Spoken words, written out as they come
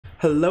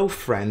Hello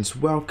friends,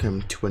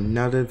 welcome to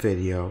another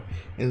video.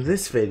 In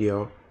this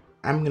video,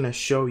 I'm gonna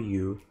show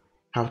you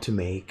how to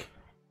make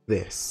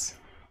this.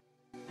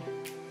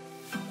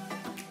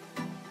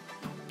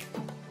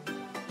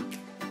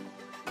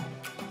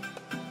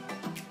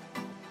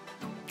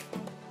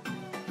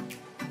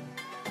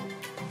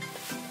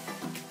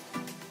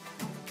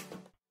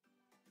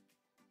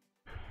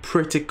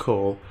 Pretty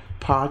cool.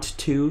 Part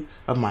 2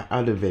 of my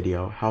other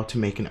video, how to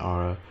make an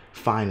aura,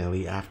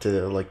 finally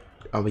after like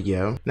a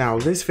year. Now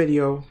this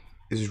video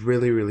is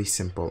really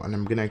simple and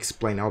I'm gonna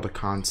explain all the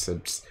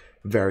concepts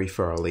very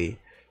thoroughly.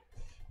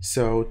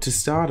 So to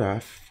start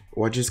off,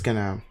 we're just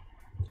gonna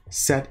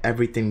set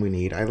everything we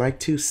need. I like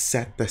to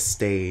set the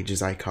stage,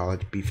 as I call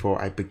it,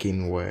 before I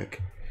begin work.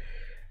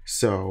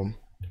 So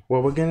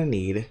what we're gonna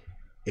need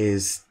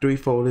is 3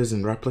 folders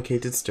in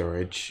replicated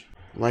storage,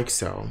 like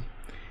so.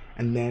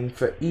 And then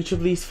for each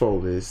of these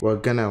folders, we're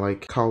gonna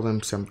call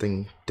them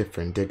something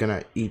different. They're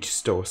gonna each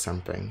store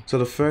something. So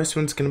the first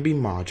one's gonna be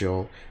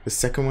module, the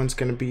second one's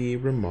gonna be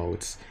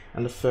remotes,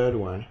 and the third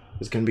one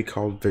is gonna be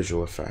called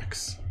visual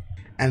effects.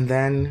 And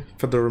then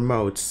for the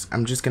remotes,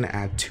 I'm just gonna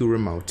add 2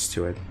 remotes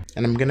to it.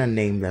 And I'm gonna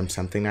name them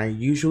something. I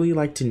usually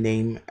like to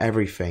name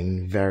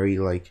everything very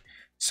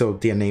so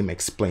their name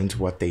explains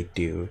what they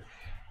do.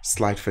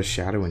 Slight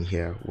foreshadowing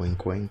here,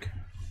 wink wink.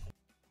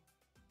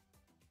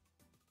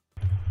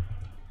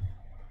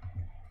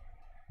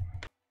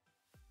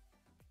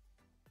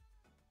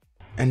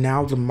 And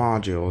now the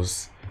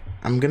modules.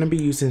 I'm going to be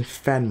using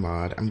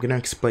FenMod. I'm going to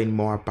explain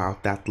more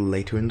about that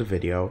later in the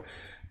video,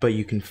 but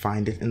you can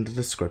find it in the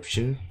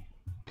description.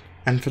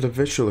 And for the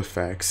visual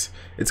effects,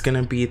 it's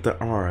going to be the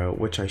aura,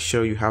 which I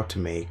show you how to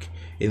make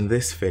in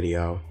this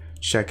video.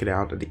 Check it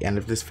out at the end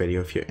of this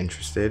video if you're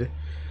interested.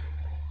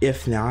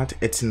 If not,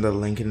 it's in the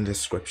link in the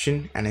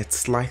description, and it's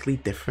slightly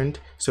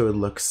different, so it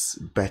looks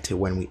better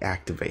when we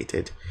activate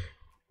it.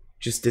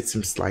 Just did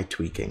some slight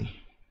tweaking.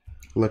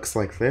 Looks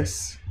like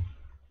this.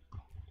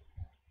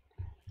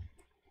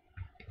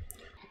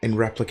 In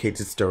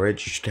replicated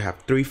storage, you should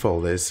have 3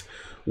 folders,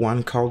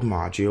 one called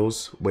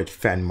modules with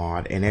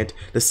FenMod in it,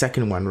 the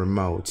second one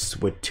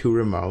remotes with 2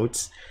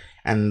 remotes,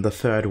 and the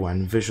third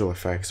one visual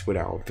effects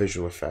without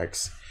visual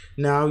effects.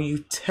 Now you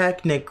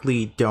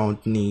technically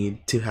don't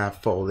need to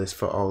have folders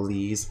for all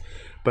these,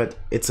 but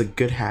it's a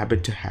good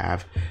habit to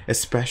have,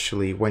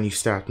 especially when you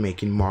start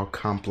making more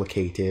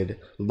complicated,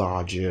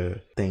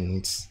 larger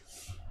things.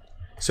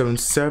 So in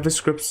service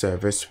script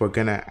service, we're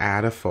gonna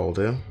add a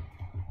folder,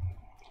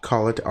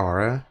 call it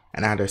aura,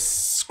 and add a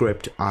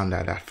script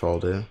under that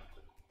folder,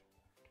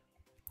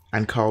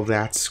 and call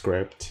that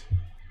script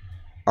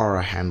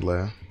aura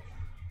handler.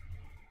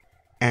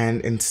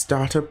 And in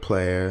starter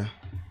player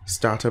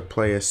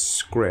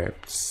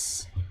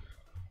scripts,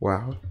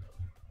 well,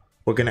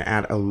 we're gonna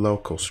add a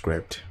local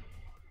script.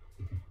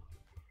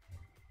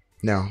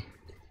 No,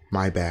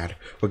 my bad.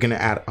 We're gonna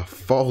add a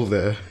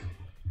folder,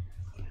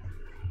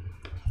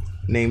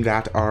 name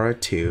that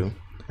aura2,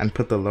 and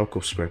put the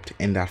local script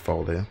in that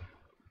folder.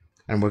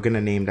 And we're going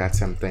to name that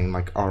something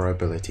like aura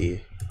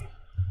ability.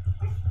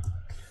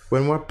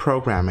 When we're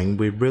programming,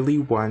 we really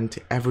want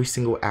every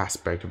single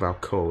aspect of our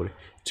code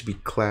to be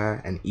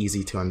clear and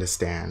easy to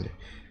understand.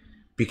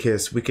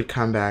 Because we could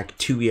come back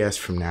 2 years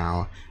from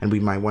now and we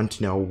might want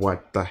to know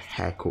what the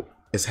heck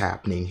is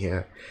happening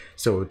here.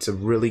 So it's a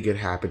really good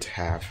habit to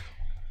have.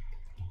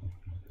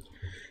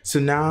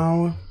 So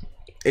now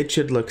it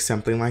should look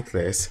something like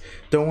this.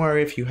 Don't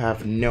worry if you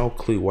have no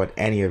clue what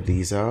any of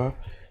these are,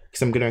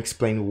 because I'm going to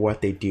explain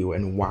what they do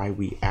and why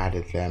we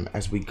added them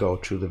as we go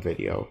through the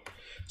video.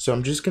 So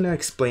I'm just going to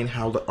explain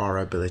how the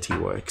aura ability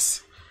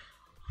works.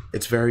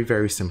 It's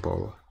very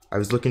simple. I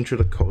was looking through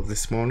the code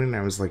this morning and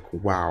I was like,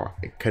 wow,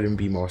 it couldn't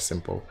be more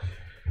simple.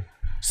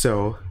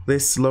 So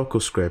this local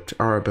script,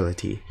 aura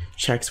ability,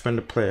 checks when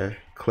the player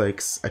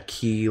clicks a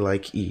key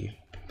like E.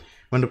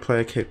 When the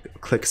player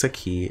clicks a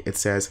key, it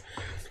says,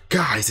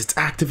 guys, it's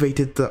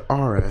activated the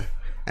aura,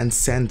 and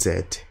sends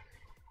it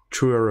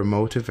through a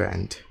remote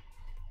event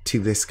to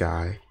this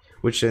guy,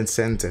 which then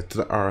sends it to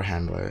the aura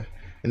handler.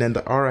 And then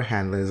the aura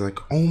handler is like,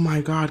 oh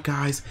my god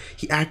guys,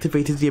 he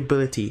activated the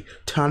ability,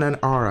 turn on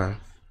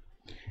aura.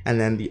 And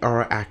then the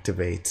aura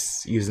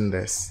activates using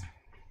this.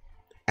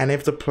 And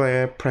if the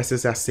player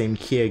presses that same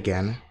key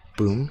again,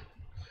 boom,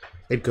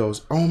 it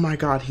goes, oh my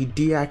god, he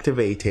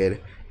deactivated,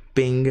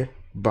 bing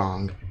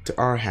bong, to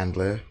aura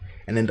handler,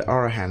 and then the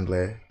aura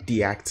handler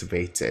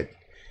deactivates it.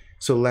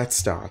 So let's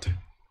start.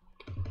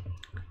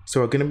 So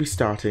we're going to be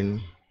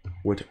starting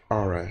with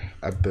aura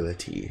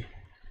ability.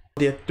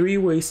 There are 3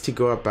 ways to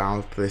go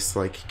about this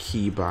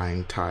key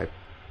buying type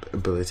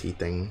ability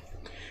thing,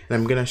 and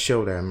I'm gonna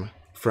show them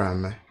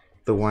from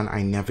the one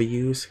I never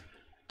use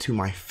to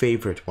my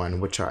favorite one,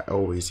 which I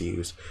always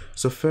use.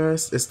 So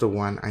first is the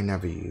one I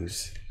never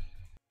use.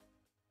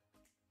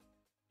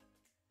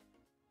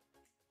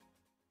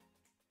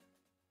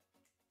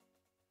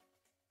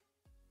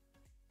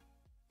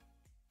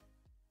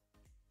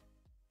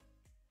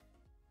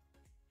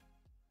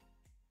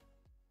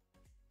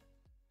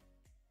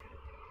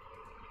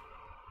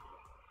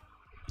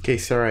 Okay,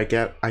 sorry,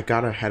 I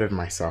got ahead of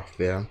myself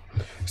there.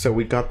 So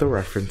we got the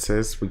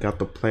references, we got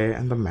the player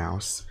and the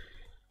mouse,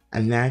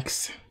 and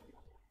next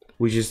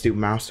we just do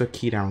mouse or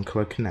key down,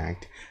 click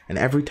connect, and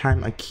every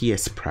time a key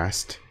is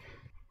pressed,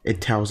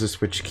 it tells us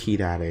which key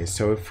that is.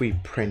 So if we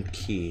print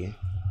key,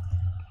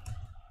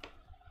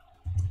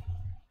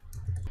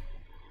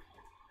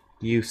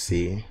 you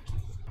see,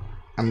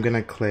 I'm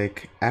gonna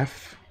click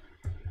F,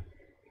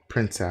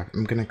 print F.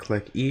 I'm gonna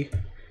click E,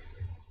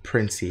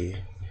 print E.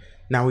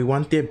 Now we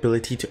want the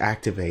ability to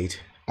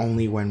activate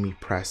only when we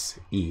press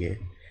E.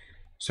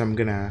 So I'm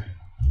gonna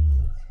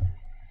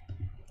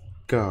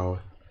go.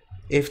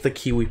 If the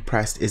key we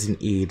pressed is an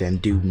E, then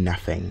do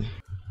nothing.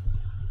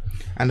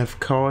 And of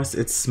course,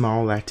 it's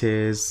small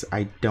letters.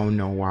 I don't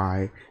know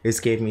why. This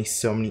gave me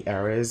so many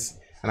errors,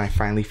 and I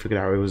finally figured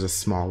out it was a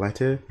small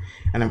letter.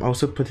 And I'm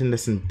also putting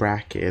this in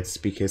brackets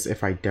because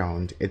if I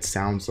don't, it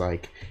sounds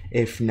like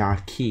if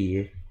not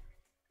key,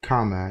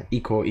 comma,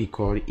 equal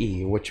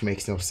E, which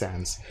makes no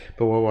sense.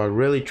 But what we're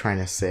really trying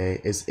to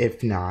say is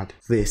if not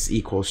this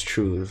equals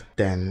truth,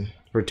 then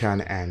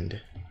return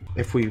end.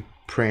 If we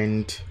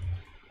print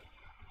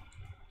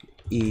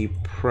E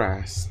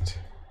pressed,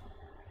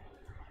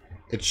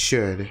 it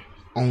should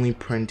only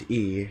print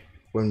E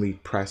when we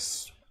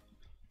press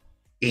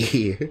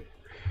E.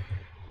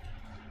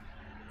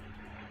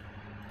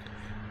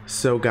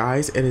 So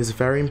guys, it is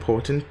very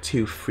important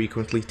to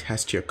frequently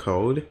test your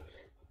code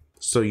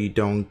so you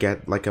don't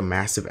get like a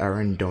massive error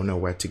and don't know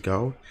where to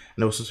go,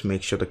 and also to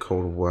make sure the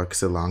code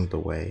works along the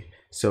way.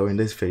 So in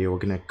this video, we're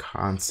gonna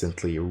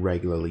constantly,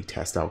 regularly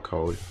test our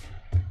code.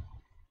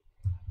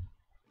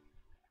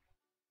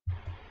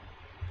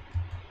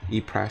 E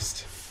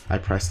pressed, I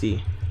pressed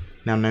E.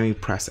 Now let me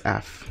press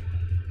F.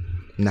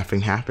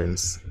 Nothing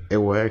happens. It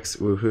works,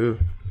 woohoo.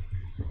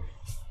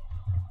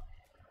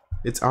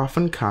 It's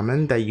often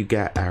common that you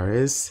get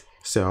errors,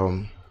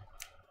 so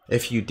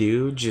if you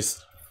do,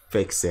 just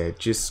fix it.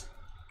 Just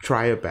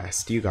try your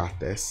best, you got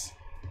this.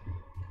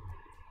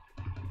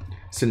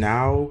 So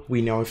now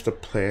we know if the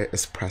player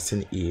is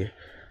pressing E,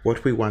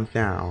 what we want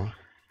now.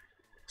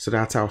 So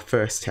that's our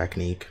first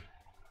technique.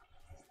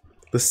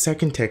 The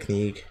second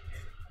technique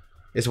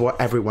is what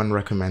everyone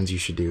recommends you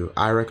should do.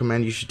 I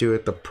recommend you should do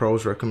it, the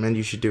pros recommend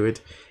you should do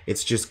it.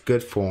 It's just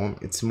good form,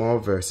 it's more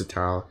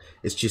versatile,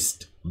 it's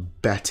just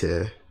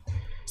better.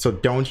 So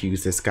don't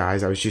use this,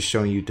 guys. I was just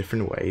showing you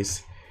different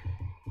ways.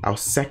 Our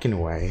second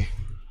way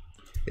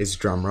is,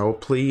 drumroll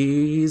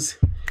please,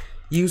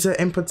 user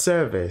input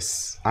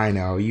service. I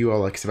know, you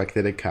all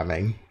expected it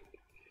coming.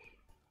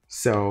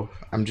 So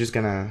I'm just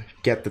gonna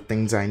get the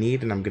things I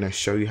need and I'm gonna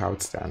show you how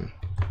it's done.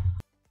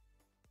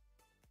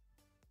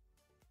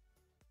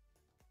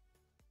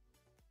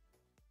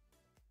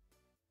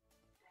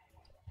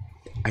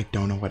 I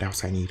don't know what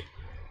else I need.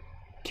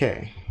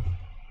 Okay.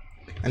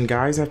 And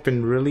guys, I've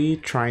been really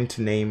trying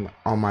to name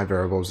all my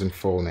variables in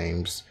full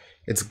names.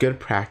 It's good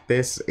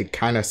practice. It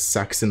kind of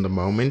sucks in the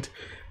moment,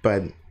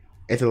 but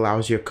it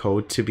allows your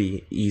code to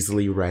be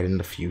easily read in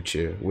the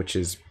future, which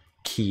is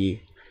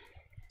key.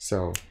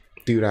 So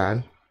do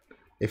that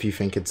if you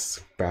think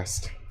it's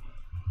best.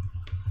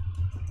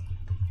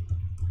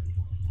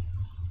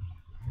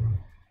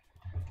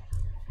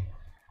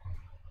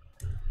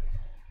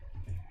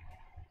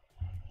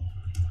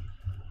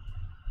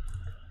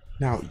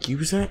 Now,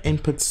 user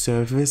input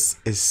service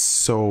is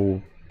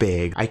so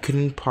big. I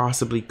couldn't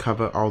possibly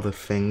cover all the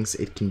things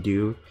it can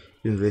do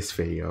in this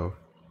video,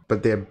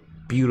 but they're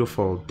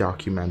beautiful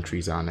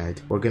documentaries on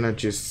it. We're gonna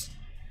just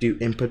do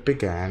input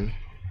began.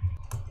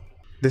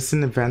 This is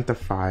an event that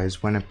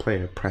fires when a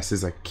player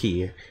presses a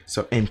key.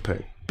 So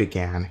input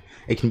began.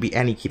 It can be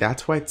any key.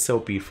 That's why it's so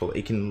beautiful.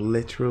 It can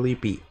literally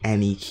be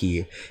any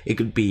key. It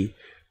could be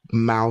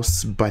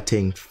mouse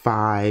button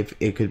 5.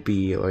 It could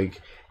be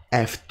like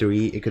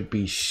F3, it could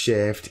be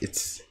shift.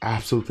 It's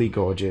absolutely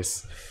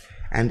gorgeous.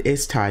 And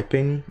is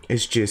typing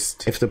is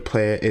just if the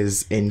player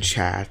is in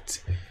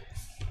chat.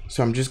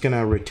 So I'm just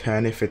gonna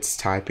return if it's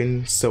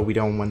typing, so we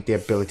don't want the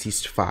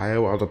abilities to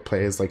fire while the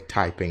player is like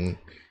typing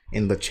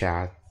in the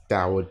chat.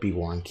 That would be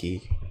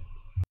wonky.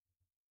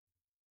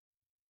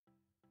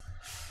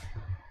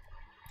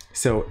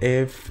 So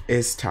if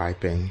is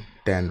typing,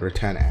 then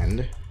return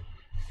end.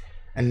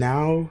 And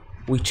now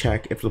we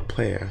check if the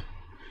player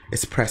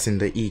is pressing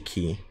the E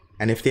key.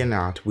 And if they're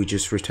not, we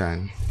just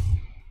return.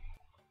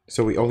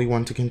 So we only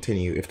want to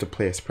continue if the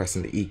player is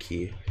pressing the E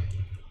key.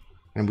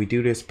 And we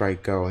do this by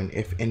going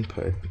if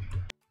input.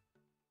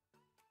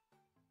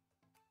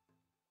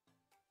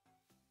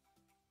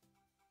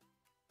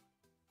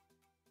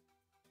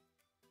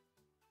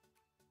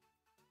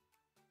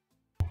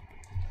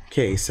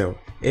 Okay, so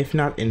if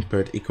not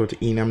input equal to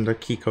enum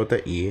key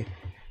code E.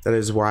 That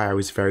is why I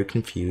was very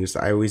confused.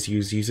 I always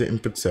use user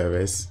input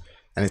service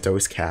and it's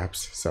always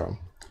caps. So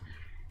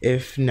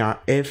if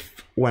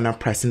we're not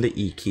pressing the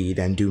E key,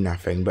 then do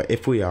nothing. But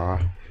if we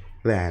are,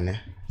 then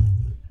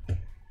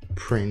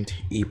print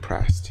E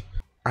pressed.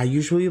 I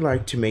usually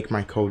like to make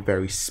my code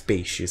very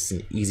spacious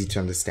and easy to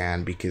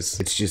understand because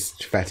it's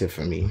just better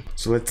for me.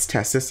 So let's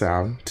test this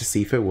out to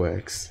see if it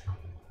works.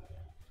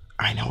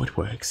 I know it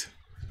works.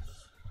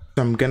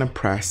 So I'm gonna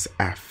press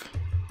F.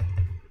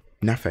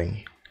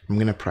 Nothing. I'm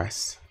gonna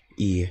press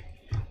E.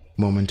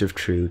 Moment of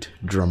truth.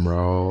 Drum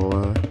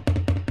roll.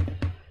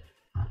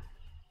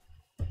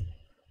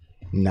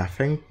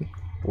 Nothing?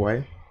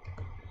 What?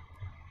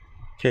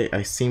 Okay,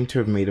 I seem to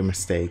have made a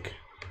mistake.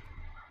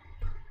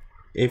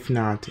 If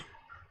not,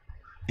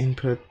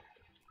 input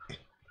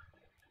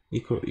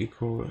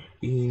equal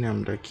E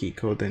number key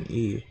code then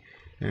E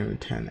and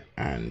 10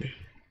 and.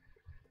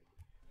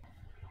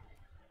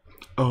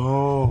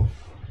 Oh,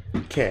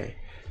 okay.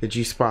 Did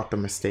you spot the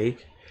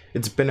mistake?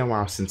 It's been a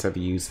while since I've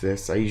used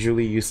this. I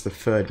usually use the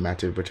third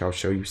method, which I'll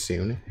show you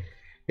soon.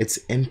 It's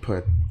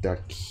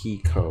input.key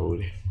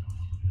code.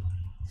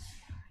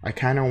 I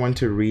kind of want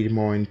to read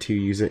more into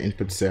user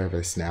input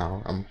service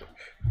now. I'm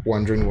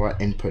wondering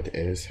what input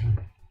is.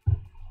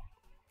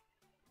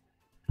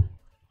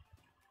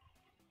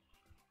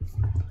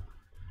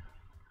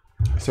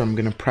 So I'm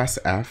gonna press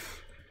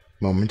F,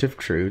 moment of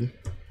truth.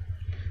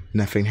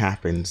 Nothing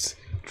happens.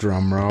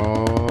 Drum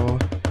roll.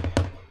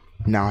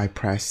 Now I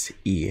press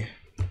E.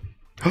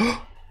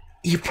 Oh,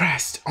 E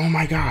pressed. Oh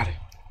my god.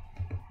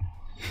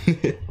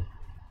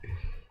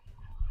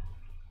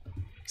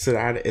 So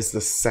that is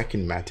the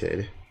second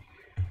method.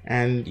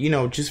 And you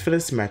know, just for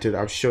this method,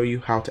 I'll show you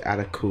how to add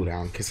a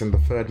cooldown, because in the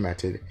third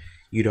method,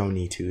 you don't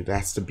need to.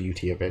 That's the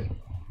beauty of it.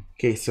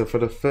 Okay, so for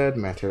the third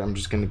method, I'm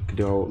just gonna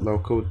go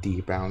local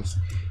debounce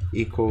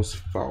equals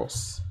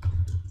false.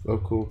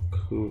 Local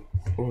cool,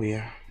 oh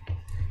yeah,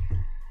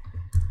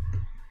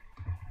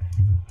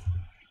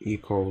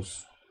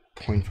 equals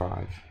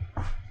 0.5.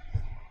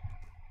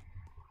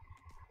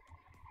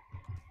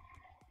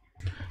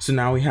 So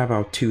now we have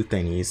our two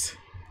thingies.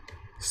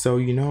 So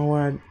you know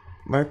what?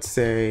 Let's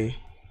say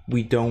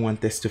we don't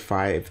want this to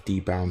fire if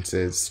debounce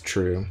is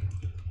true.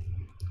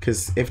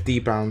 Because if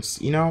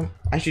debounce, you know,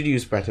 I should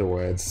use better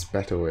words.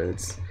 Better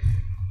words.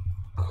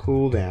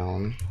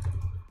 Cooldown.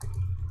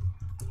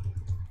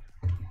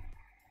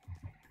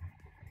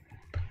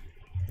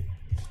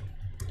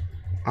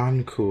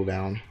 On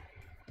cooldown.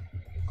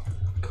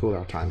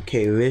 Cooldown time.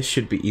 Okay, this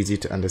should be easy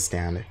to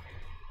understand.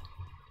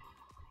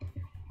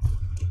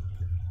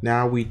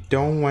 Now we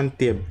don't want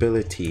the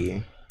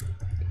ability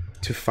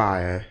to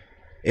fire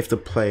if the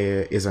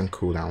player is on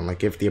cooldown,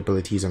 like if the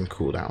ability is on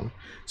cooldown.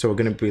 So we're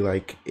gonna be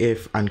like,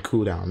 if on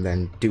cooldown,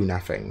 then do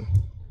nothing.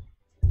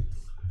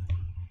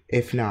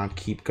 If not,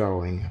 keep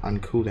going. On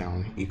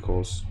cooldown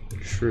equals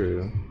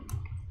true.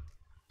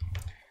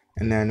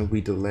 And then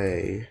we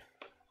delay.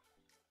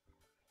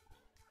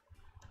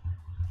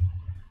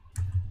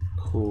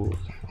 Cool.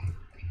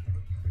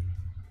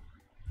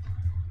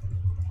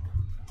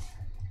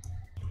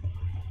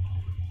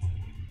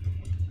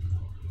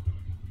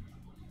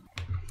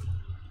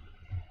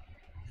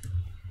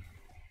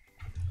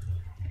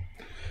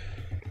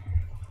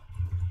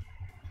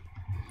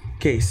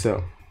 Okay,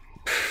 so,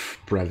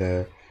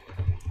 brother.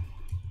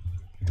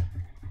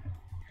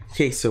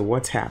 Okay, so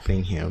what's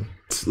happening here?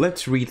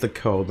 Let's read the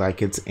code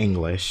like it's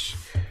English.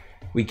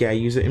 We get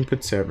user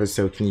input service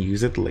so we can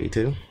use it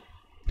later.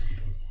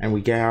 And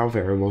we get our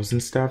variables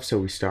and stuff, so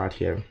we start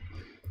here.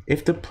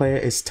 If the player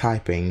is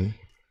typing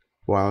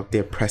while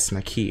they're pressing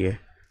a key,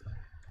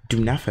 do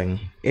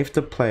nothing. If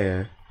the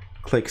player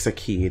clicks a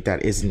key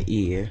that is an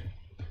E,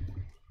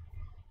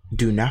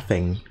 do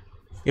nothing.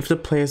 If the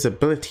player's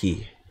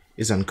ability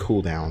is on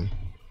cooldown,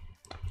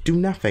 do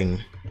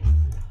nothing.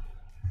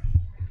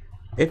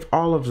 If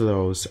all of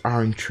those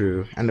aren't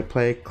true and the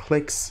player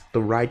clicks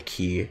the right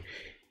key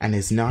and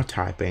is not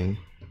typing,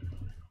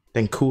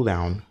 then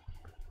cooldown.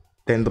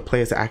 Then the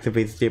player's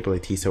activates the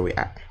ability, so we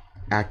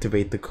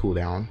activate the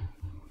cooldown.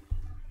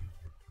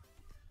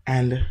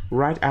 And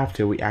right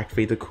after we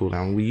activate the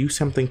cooldown, we use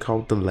something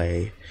called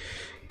delay.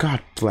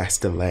 God bless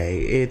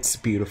delay, it's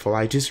beautiful.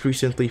 I just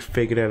recently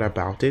figured out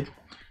about it.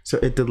 So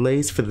it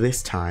delays for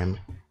this time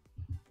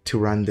to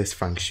run this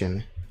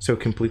function, so it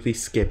completely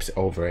skips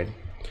over it.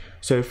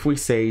 So if we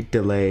say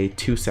delay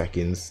 2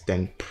 seconds,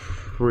 then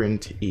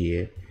print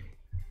E,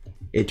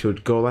 it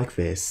would go like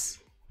this,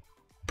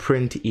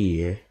 print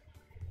E,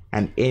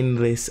 and in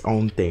this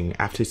own thing,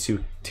 after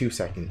 2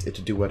 seconds, it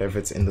would do whatever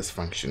it's in this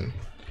function.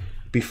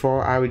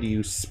 Before, I would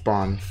use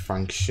spawn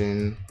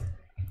function,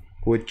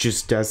 which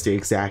just does the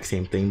exact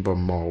same thing but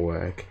more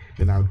work.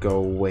 Then I would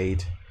go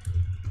wait,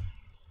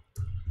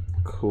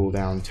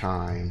 cooldown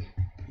time.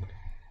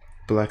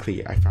 But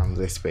luckily, I found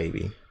this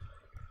baby.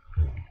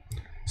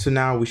 So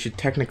now we should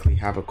technically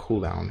have a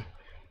cooldown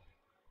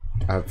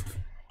of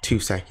 2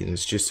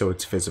 seconds just so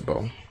it's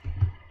visible.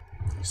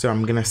 So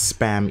I'm gonna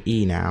spam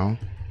E now.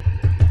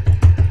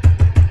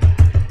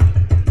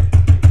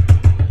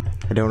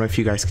 I don't know if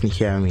you guys can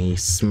hear me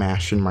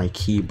smashing my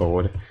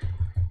keyboard,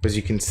 but as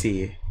you can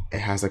see, it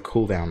has a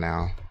cooldown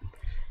now.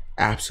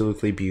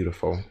 Absolutely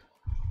beautiful.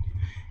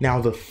 Now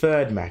the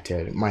third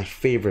method, my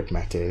favorite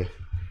method,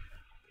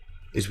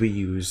 is we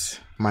use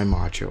my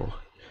module.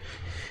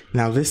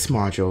 Now this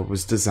module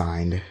was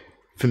designed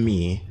for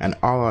me and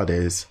all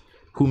others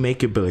who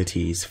make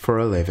abilities for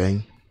a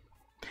living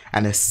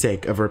and are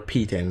sick of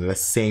repeating the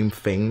same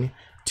thing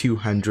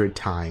 200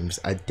 times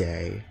a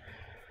day.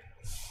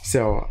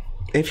 So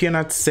if you're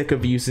not sick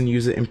of using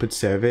user input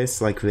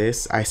service like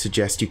this, I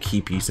suggest you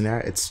keep using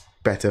that. It's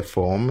better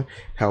form,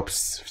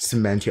 helps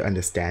cement your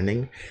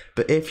understanding.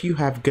 But if you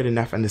have good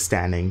enough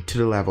understanding to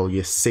the level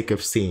you're sick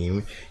of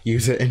seeing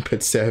user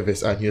input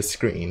service on your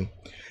screen,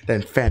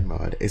 then fan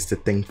mode is the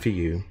thing for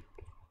you.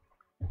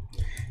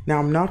 Now,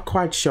 I'm not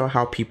quite sure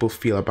how people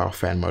feel about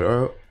fan mode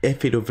or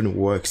if it even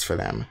works for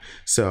them.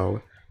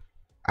 So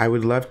I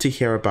would love to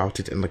hear about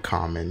it in the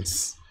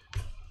comments.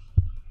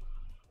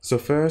 So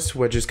first,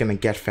 we're just gonna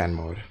get fan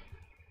mode.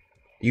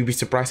 You'd be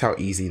surprised how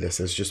easy this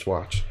is, just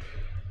watch.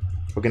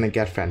 We're gonna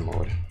get fan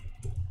mode.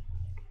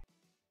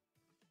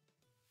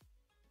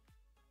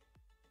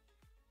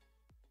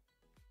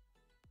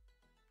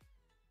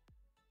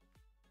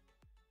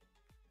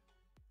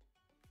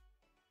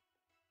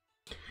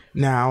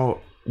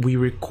 Now, we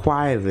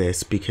require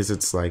this because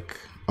it's like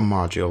a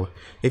module.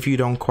 If you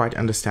don't quite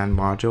understand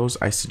modules,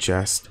 I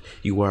suggest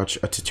you watch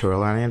a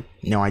tutorial on it.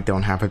 No, I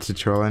don't have a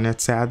tutorial on it,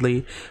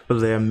 sadly, but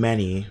there are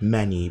many,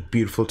 many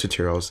beautiful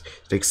tutorials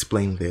that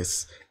explain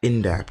this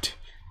in depth.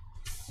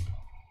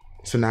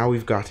 So now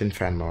we've gotten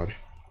fan mode.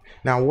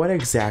 Now, what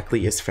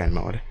exactly is fan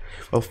mode?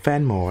 Well,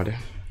 fan mode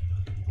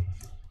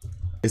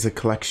is a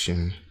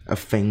collection of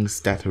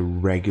things that are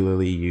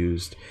regularly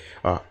used,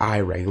 or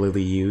I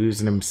regularly use,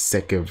 and I'm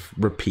sick of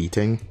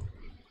repeating.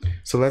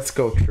 So let's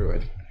go through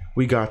it.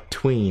 We got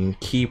tween,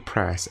 key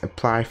press,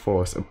 apply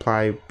force,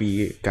 apply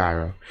B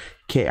gyro.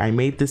 Okay, I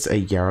made this a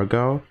year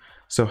ago,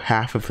 so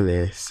half of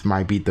this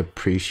might be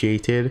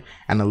depreciated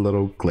and a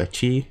little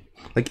glitchy.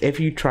 Like if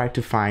you try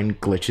to find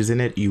glitches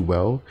in it, you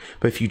will,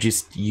 but if you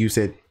just use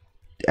it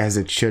as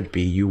it should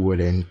be, you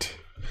wouldn't.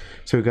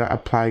 So we got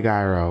apply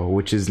gyro,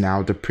 which is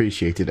now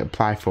depreciated,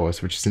 apply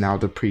force, which is now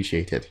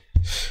depreciated.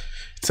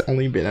 It's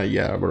only been a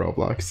year of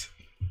Roblox.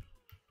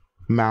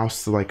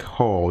 Mouse like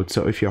hold,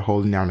 so if you're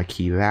holding down a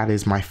key, that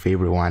is my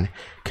favorite one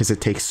because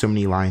it takes so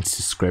many lines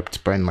to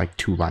script, but in like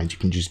 2 lines you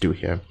can just do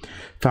here.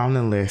 Found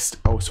in list,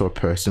 also a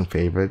personal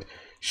favorite.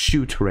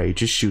 Shoot array,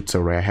 just shoots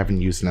array, I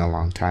haven't used in a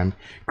long time.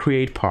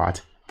 Create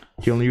part,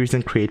 the only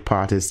reason create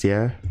part is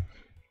there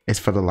is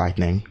for the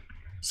lightning.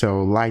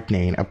 So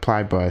lightning,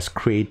 apply burst,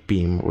 create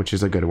beam, which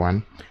is a good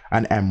one.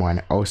 An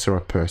M1, also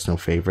a personal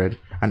favorite.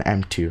 An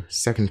M2,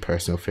 second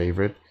personal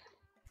favorite.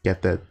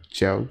 Get the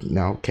joke?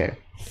 No, okay.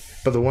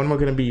 But the one we're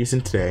going to be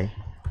using today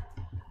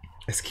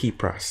is key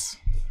press.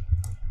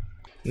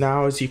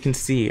 Now, as you can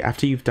see,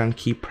 after you've done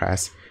key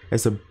press,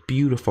 there's a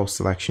beautiful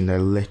selection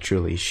that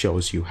literally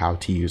shows you how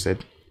to use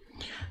it.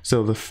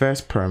 So the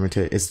first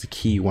parameter is the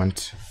key you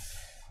want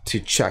to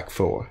check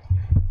for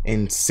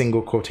in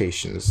single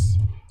quotations.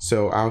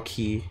 So our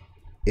key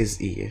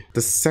is E.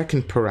 The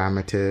second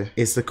parameter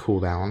is the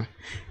cooldown.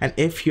 And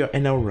if you're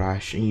in a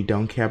rush and you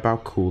don't care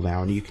about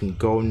cooldown, you can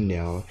go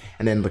nil,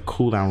 and then the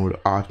cooldown would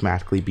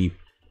automatically be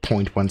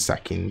 0.1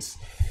 seconds.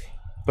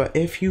 But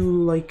if you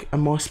like are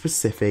more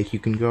specific, you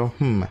can go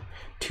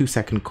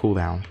 2-second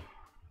cooldown.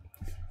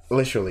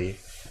 Literally,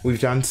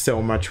 we've done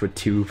so much with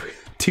two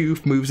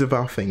moves of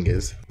our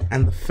fingers.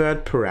 And the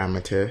third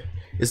parameter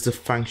is the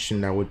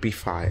function that would be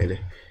fired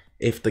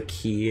if the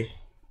key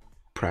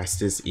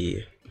pressed is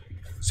E.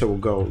 So we'll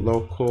go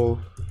local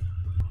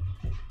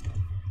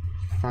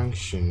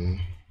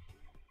function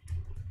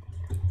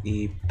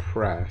E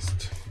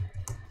pressed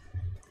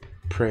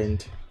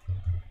print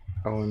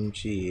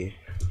OMG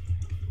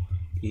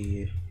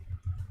E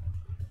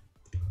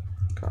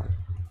got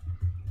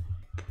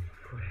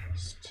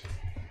pressed,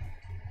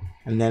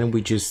 and then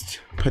we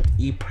just put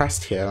E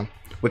pressed here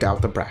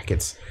without the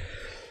brackets.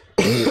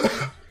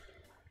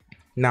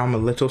 Now I'm a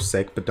little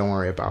sick, but don't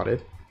worry about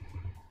it.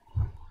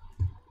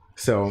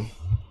 So,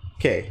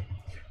 okay,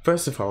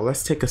 first of all,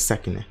 let's take a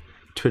second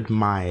to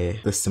admire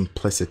the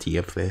simplicity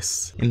of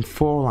this. In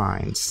 4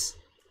 lines,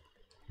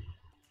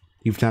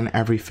 you've done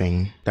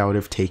everything that would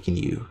have taken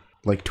you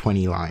like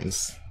 20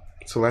 lines.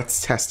 So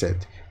let's test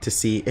it to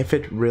see if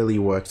it really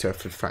works or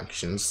if it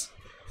functions.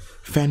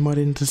 Fan mode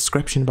in the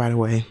description, by the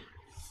way.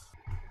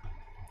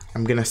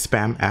 I'm gonna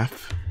spam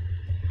F.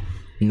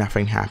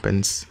 Nothing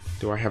happens.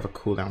 Do I have a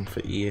cooldown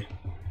for E?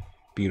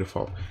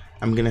 Beautiful.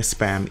 I'm gonna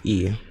spam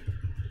E.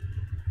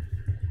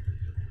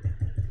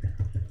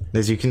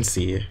 As you can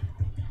see,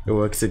 it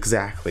works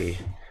exactly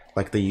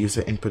like the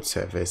user input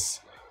service.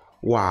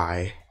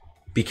 Why?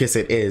 Because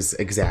it is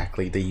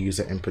exactly the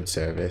user input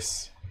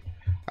service.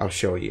 I'll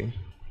show you.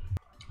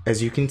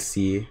 As you can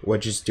see, we're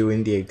just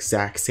doing the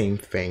exact same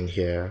thing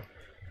here,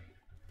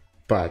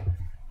 but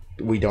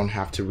we don't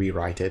have to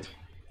rewrite it.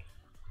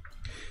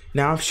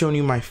 Now I've shown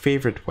you my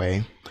favorite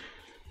way.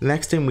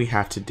 Next thing we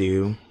get to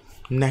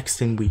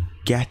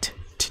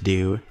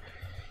do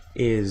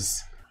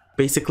is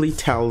basically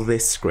tell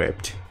this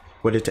script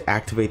whether to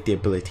activate the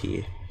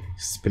ability.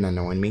 It's been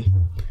annoying me.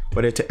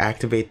 Whether to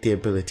activate the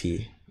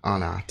ability or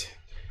not.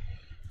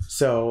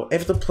 So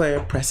if the player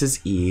presses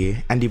E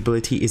and the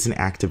ability isn't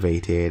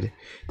activated,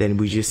 then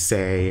we just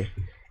say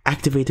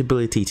activate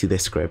ability to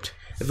this script.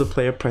 If the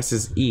player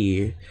presses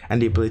E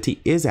and the ability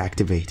is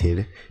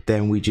activated,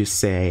 then we just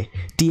say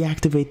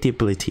deactivate the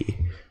ability.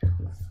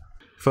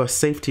 For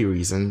safety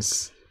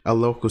reasons, a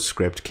local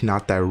script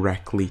cannot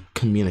directly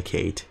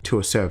communicate to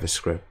a server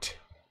script.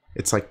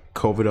 It's like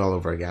COVID all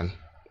over again.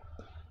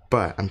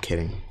 But I'm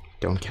kidding.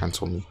 Don't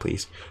cancel me,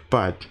 please.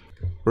 But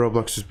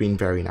Roblox was being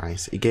very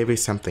nice. It gave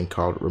us something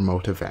called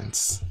remote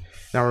events.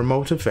 Now,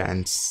 remote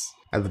events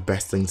are the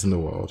best things in the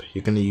world.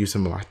 You're going to use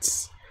them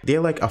lots. They're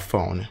like a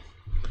phone.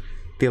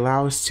 They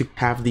allow us to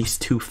have these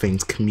two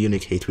things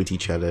communicate with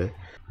each other.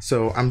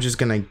 So I'm just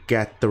going to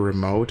get the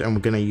remote and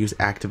we're going to use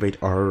activate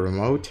our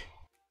remote.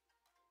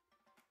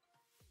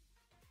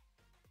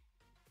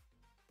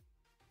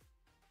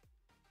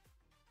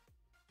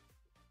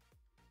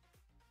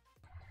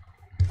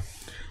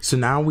 So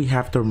now we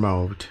have the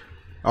remote.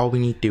 All we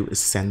need to do is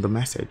send the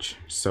message.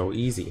 So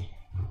easy.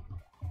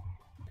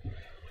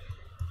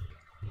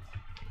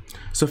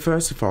 So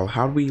first of all,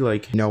 how do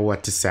we know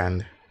what to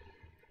send?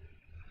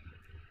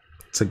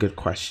 It's a good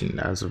question.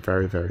 That was a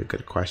very, very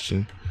good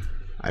question.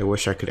 I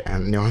wish I could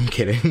no, I'm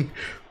kidding.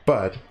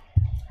 But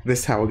this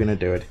is how we're gonna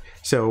do it.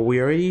 So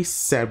we already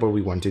said what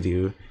we want to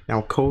do.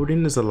 Now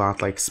coding is a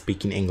lot like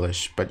speaking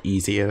English, but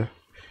easier.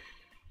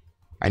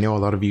 I know a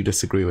lot of you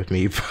disagree with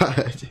me,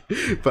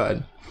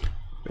 but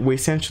we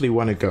essentially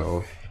want to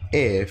go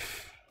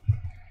if,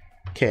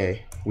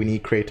 okay, we need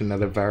to create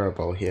another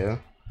variable here.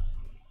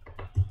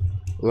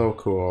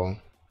 Local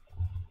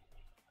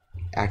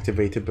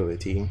activate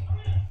ability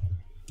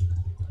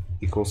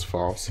equals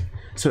false.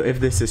 So if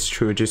this is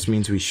true, it just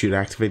means we should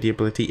activate the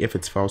ability. If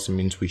it's false, it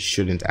means we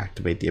shouldn't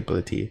activate the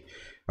ability.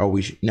 Or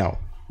no,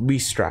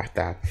 restract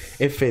that.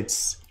 If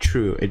it's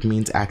true, it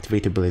means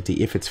activate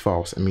ability. If it's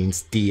false, it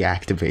means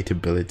deactivate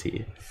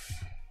ability.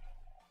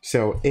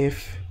 So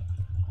if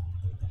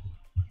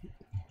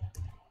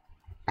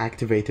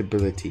activate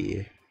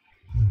ability,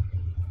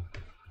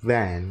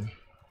 then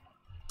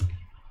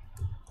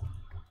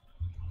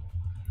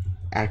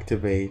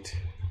activate,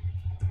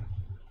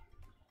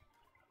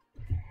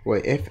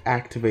 wait, if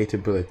activate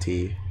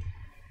ability,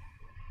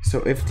 so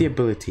if the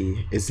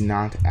ability is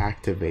not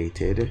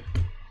activated,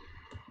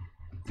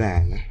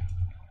 then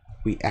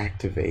we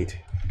activate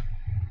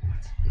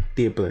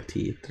the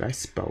ability. Did I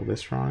spell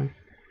this wrong?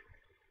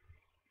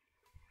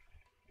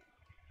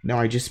 No,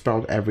 I just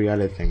spelled every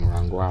other thing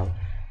wrong. Wow.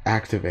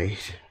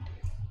 Activate,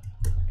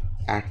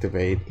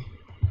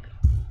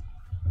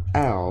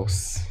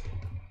 else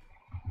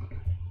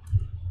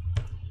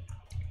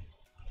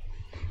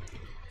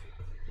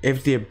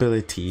if the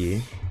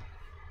ability,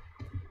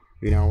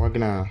 we're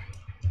gonna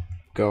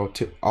go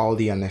to all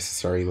the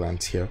unnecessary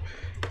lengths here.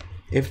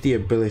 If the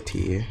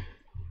ability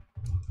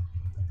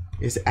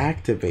is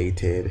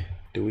activated,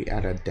 do we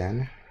add a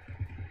then?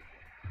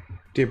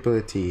 The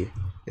ability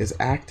is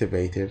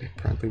activated,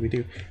 apparently we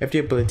do. If the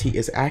ability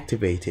is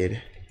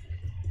activated,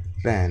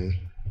 then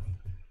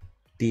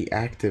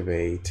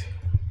deactivate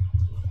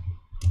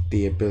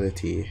the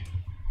ability.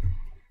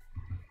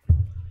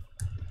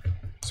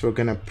 So we're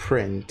gonna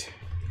print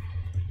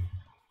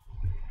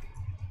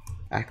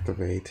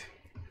activate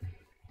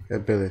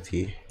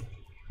ability.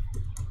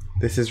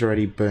 This is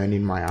already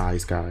burning my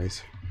eyes,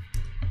 guys.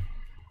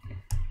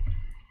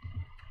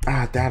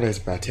 Ah, that is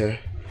better.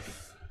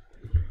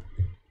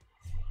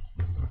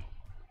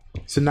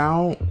 So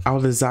now our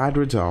desired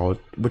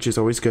result, which is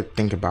always good to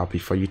think about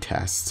before you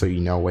test so you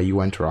know where you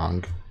went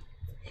wrong,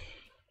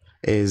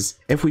 is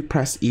if we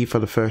press E for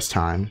the first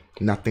time,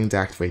 nothing's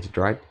activated,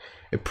 right?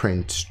 It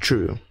prints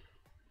true.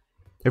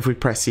 If we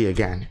press E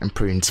again, it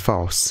prints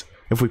false.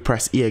 If we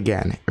press E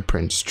again, it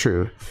prints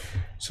true.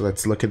 So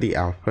let's look at the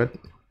output.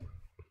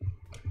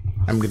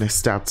 I'm gonna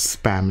start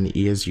spamming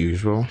E as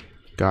usual.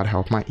 God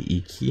help my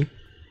E key.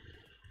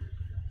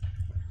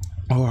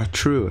 Oh,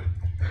 true.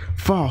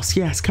 False,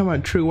 yes, come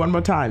on, true, one more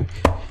time.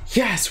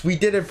 Yes, we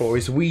did it,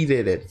 boys, we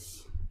did it.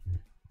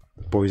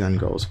 Boys and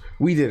girls,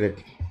 we did it.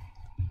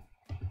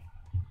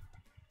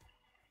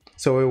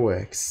 So it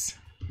works.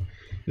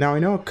 Now, I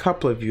know a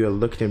couple of you are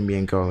looking at me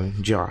and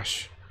going,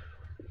 Josh,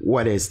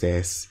 what is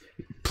this?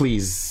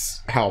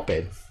 Please help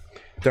it.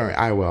 Don't worry,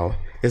 I will.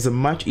 There's a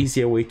much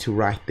easier way to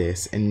write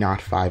this and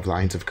not 5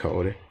 lines of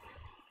code.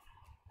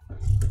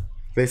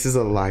 This is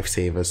a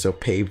lifesaver, so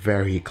pay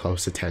very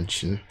close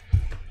attention.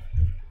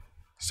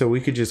 So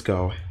we could just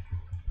go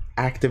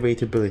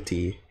activate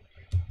ability,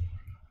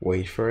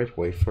 wait for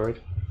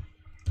it,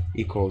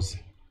 equals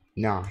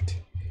not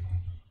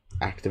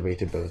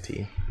activate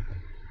ability.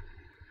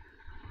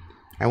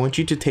 I want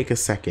you to take a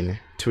second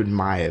to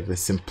admire the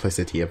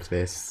simplicity of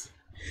this.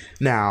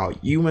 Now,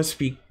 you must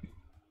be...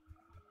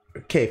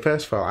 Okay,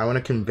 first of all, I want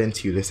to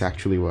convince you this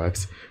actually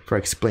works before I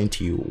explain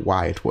to you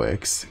why it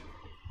works.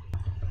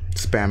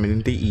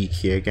 Spamming the E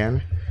key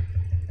again.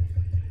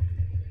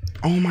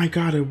 Oh my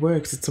god, it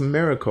works. It's a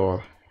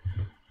miracle.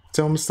 It's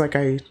almost like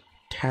I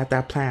had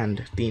that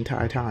planned the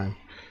entire time.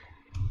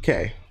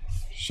 Okay,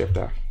 shift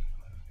F.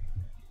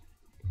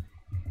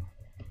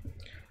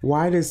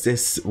 Why does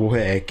this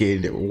work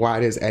and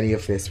why does any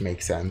of this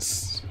make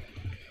sense?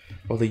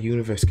 or the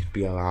universe could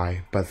be a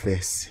lie, but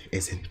this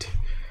isn't.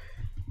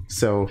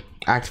 So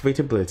activate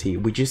ability,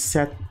 we just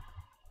set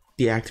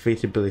the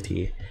activate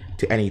ability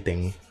to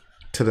anything,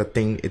 to the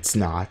thing it's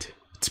not.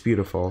 It's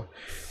beautiful.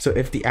 So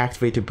if the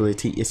activate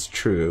ability is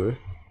true,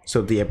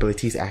 so the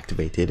ability is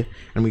activated,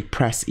 and we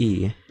press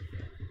E,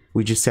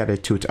 we just set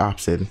it to its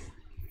opposite,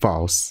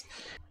 false.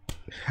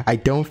 I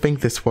don't think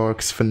this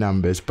works for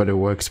numbers, but it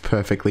works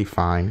perfectly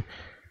fine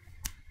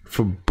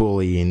for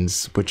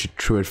booleans, which are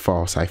true or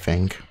false, I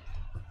think.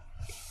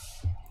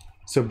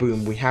 So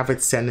boom, we have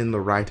it send in the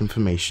right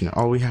information.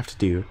 All we have to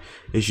do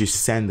is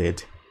just send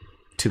it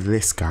to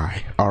this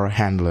guy, our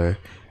handler,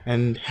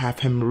 and have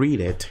him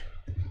read it.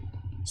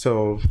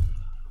 So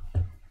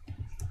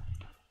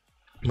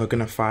we're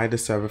gonna fire the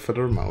server for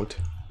the remote,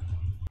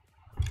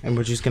 and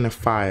we're just gonna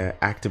fire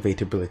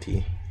activate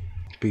ability.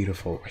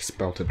 Beautiful, I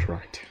spelled it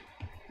right.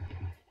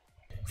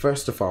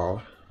 First of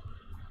all,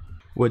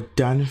 we're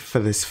done for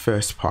this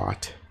first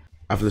part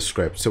of the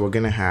script. So we're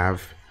gonna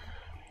have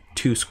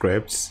two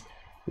scripts,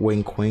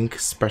 wink wink,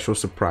 special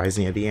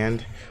surprising at the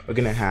end. We're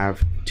gonna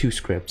have two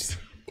scripts.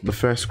 The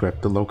first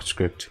script, the local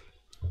script,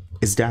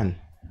 is done.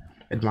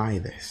 Admire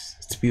this,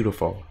 it's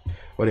beautiful.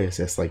 What is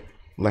this, like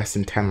less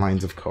than 10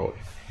 lines of code?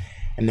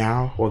 And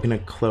now we're gonna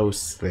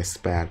close this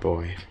bad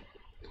boy.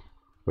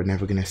 We're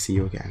never gonna see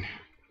you again.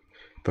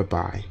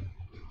 Bye-bye.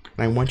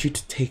 And I want you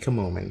to take a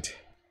moment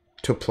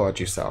to applaud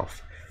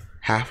yourself.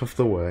 Half of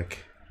the work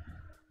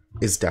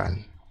is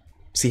done.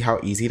 See how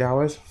easy that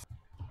was?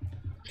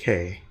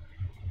 Okay,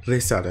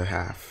 this other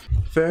half.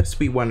 First,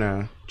 we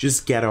wanna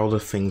just get all the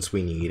things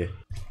we need.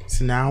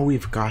 So now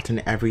we've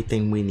gotten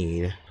everything we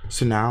need.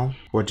 So now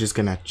we're just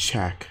gonna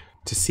check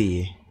to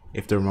see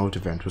if the remote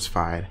event was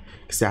fired,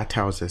 because that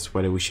tells us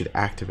whether we should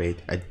activate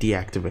or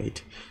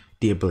deactivate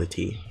the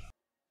ability.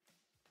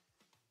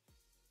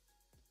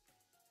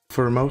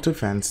 For remote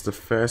events, the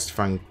first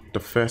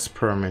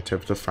parameter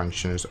of the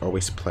function is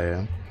always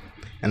player,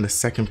 and the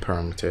second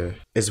parameter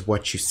is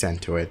what you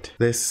send to it.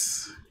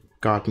 This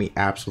got me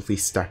absolutely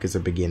stuck as a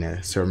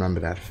beginner, so remember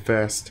that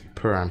first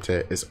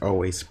parameter is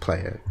always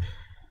player.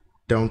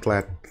 Don't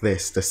let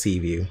this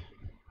deceive you.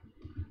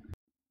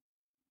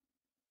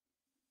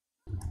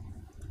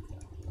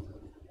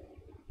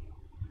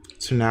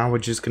 So now we're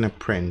just gonna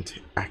print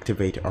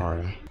activate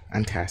aura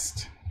and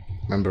test.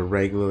 Remember,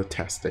 regular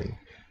testing.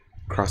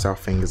 Cross our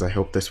fingers, I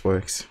hope this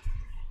works.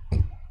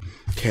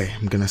 Okay,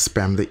 I'm gonna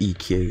spam the E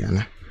key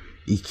again.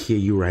 E key, are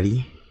you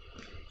ready?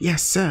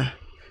 Yes, sir.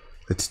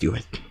 Let's do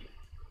it.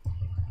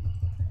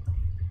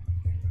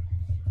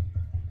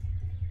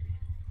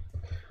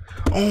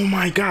 Oh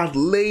my god,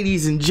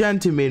 ladies and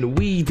gentlemen,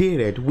 we did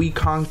it. We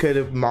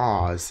conquered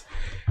Mars.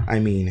 I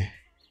mean,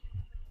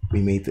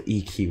 we made the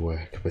E key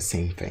work, but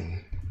same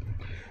thing.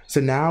 So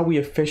now we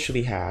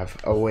officially have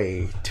a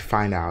way to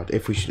find out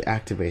if we should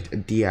activate or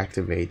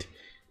deactivate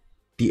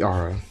the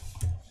aura.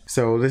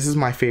 So this is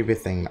my favorite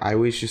thing. I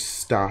always just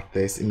start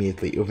this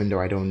immediately, even though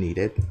I don't need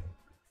it.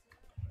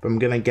 But I'm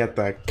gonna get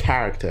the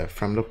character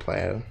from the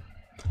player.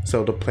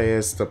 So the player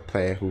is the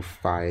player who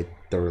fired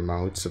the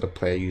remote, so the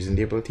player using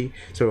the ability.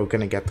 So we're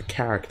gonna get the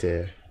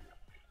character.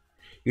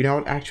 You know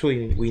what,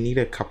 actually we need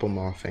a couple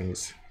more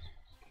things.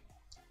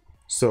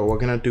 So we're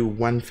gonna do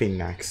one thing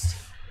next,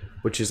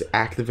 which is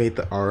activate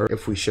the aura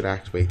if we should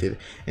activate it,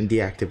 and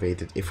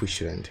deactivate it if we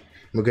shouldn't.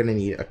 We're gonna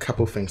need a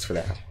couple things for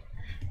that.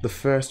 The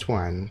first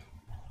one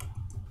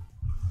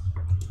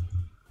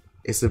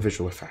is the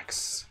visual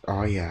effects.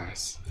 Oh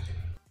yes.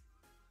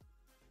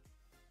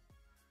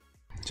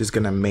 Just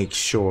gonna make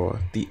sure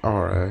the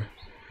aura,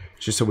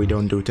 just so we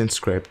don't do it in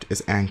script,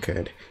 is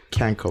anchored,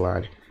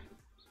 cancelled,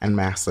 and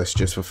maskless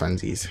just for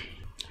funsies.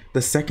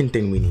 The second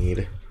thing we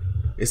need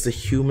is the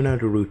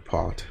humanoid root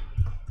part,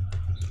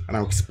 and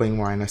I'll explain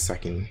why in a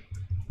second.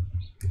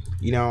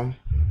 You know,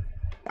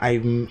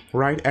 I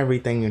write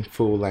everything in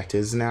full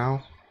letters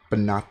now, but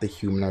not the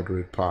humanoid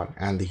root part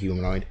and the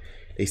humanoid.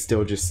 They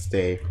still just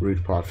stay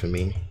root part for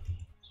me.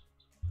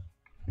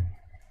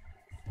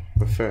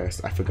 But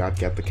first, I forgot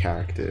to get the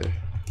character.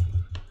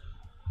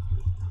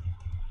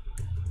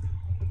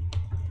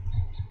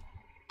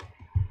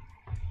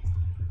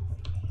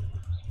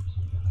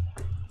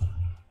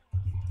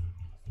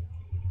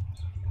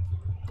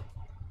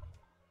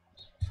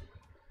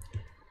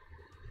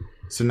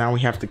 So now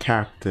we have the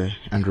character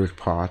and root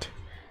part.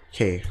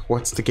 Okay,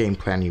 what's the game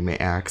plan, you may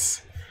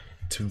ask?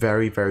 It's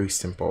very, very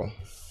simple.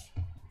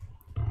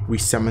 We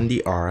summon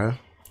the aura.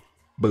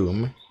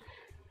 Boom.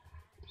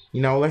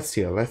 You know, let's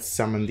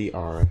summon the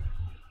aura.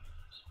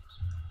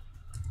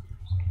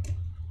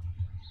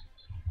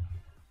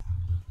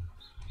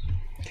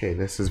 Okay,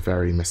 this is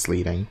very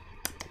misleading.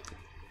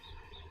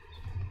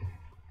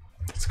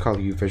 Let's call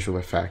you visual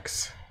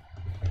effects.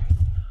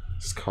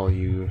 Let's call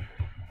you,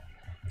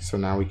 so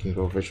now we can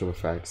go visual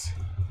effects.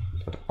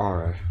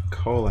 Aura,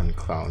 clone.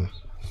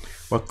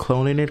 We're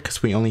cloning it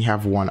because we only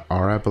have one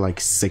aura, but like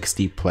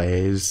 60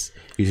 players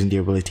using the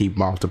ability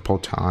multiple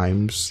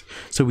times.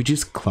 So we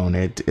just clone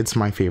it. It's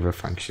my favorite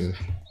function.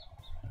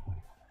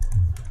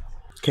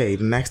 Okay,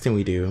 the next thing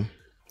we do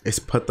is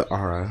put the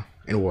aura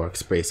in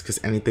workspace, because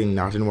anything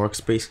not in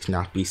workspace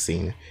cannot be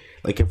seen.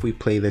 Like if we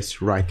play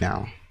this right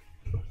now,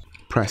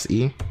 press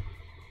E,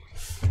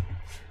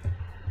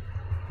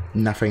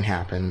 nothing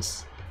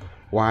happens.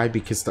 Why?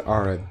 Because the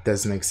aura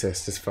doesn't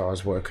exist as far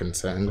as we're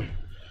concerned.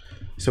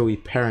 So we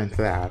parent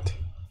that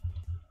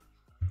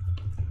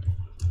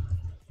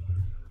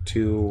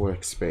to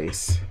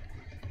workspace,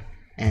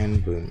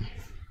 and boom.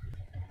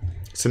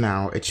 So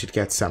now it should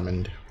get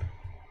summoned.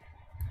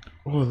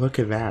 Oh, look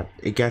at that.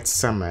 It gets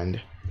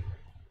summoned.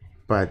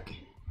 But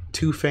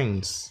two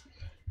things.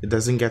 It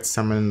doesn't get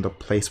summoned in the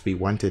place we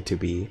want it to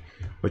be,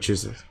 which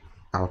is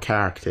our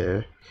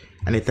character,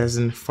 and it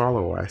doesn't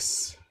follow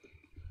us.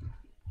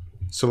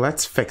 So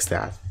let's fix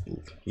that.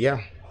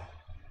 Yeah.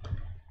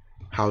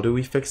 How do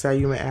we fix that,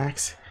 you may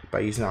ask?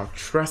 By using our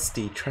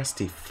trusty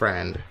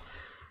friend,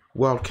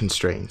 world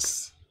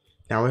constraints.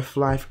 Now, if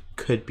life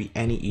could be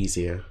any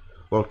easier,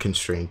 world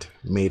constraint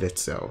made it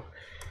so.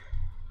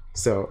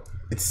 So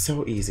it's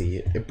so easy.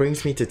 It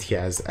brings me to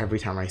tears every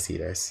time I see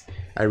this.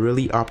 I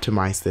really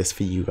optimized this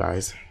for you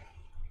guys.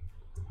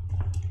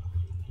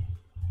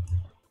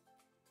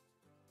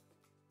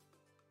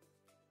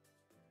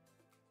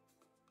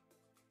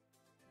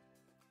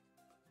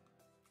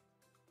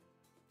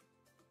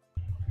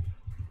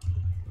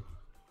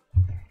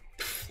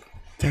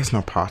 There's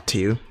no part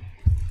 2.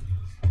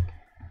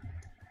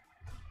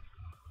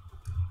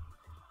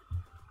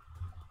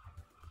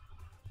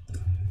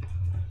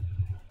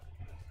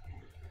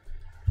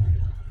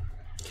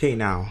 Okay,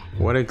 now,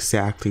 what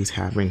exactly is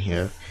happening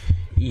here?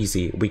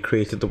 Easy. We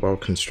created the world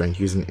constraint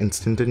using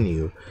instant and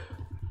new,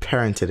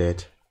 parented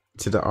it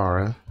to the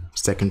aura.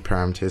 Second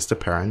parameter is the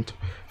parent.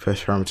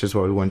 First parameter is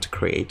what we want to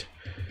create.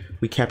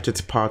 We kept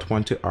its part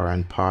 1 to aura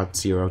and part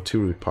 0 to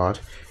root part.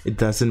 It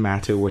doesn't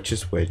matter which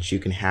is which. You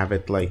can have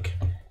it like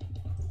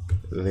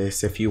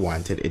this if you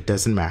want it. It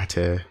doesn't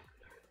matter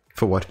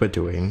for what we're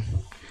doing.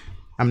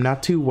 I'm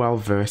not too well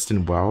versed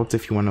in worlds.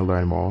 If you want to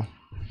learn more,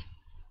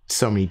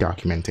 so many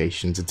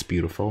documentations, it's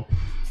beautiful.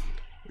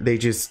 They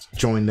just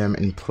join them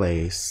in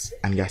place,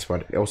 and guess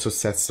what? It also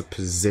sets the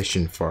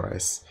position for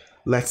us.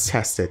 Let's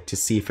test it to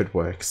see if it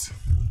works.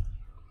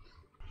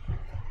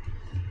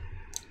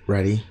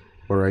 Ready?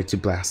 We're ready to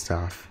blast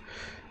off.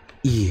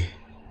 E.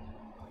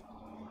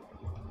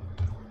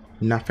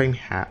 Nothing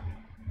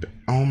happened.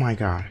 Oh my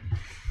god.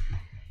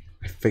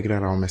 I figured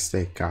out our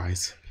mistake,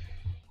 guys.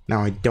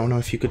 Now, I don't know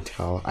if you could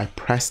tell. I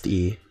pressed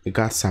E. It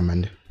got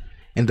summoned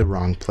in the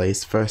wrong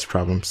place. First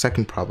problem.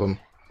 Second problem,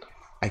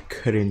 I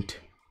couldn't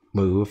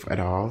move at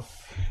all.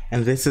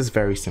 And this is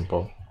very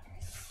simple.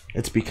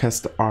 It's because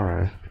the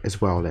aura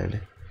is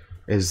welded,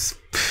 is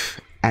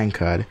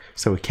anchored,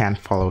 so it can't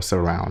follow us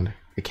around.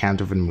 It can't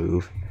even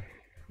move.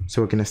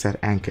 So we're gonna set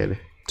anchored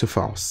to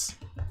false.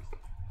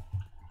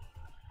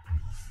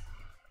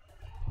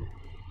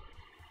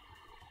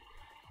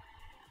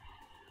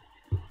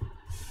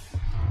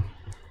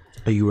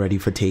 Are you ready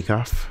for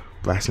takeoff?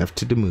 Blasting off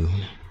to the moon.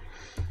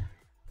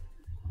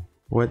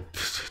 What?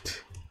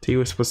 You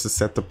were supposed to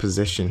set the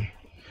position.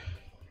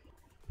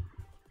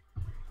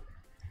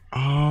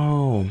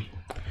 Oh.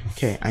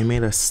 Okay, I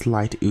made a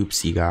slight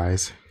oopsie,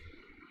 guys.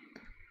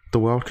 The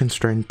weld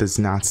constraint does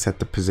not set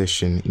the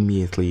position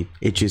immediately.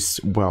 It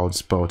just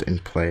welds both in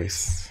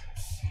place.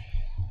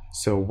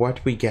 So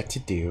what we get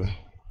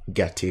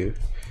to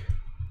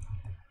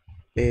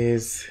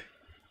is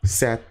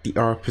set the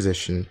R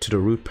position to the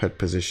root put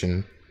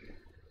position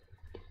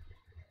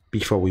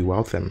before we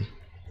weld them.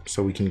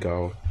 So we can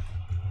go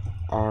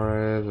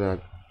R the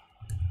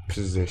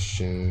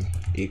position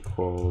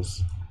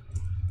equals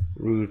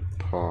root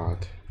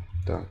part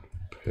dot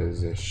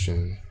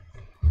position.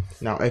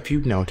 Now, if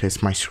you've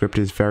noticed, my script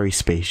is very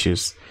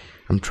spacious.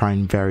 I'm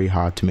trying very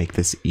hard to make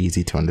this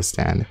easy to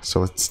understand. So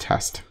let's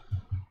test.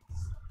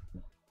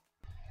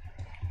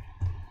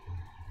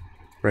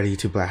 Ready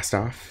to blast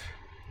off?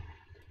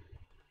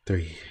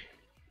 3,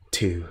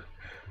 2,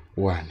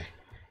 1.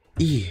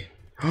 E.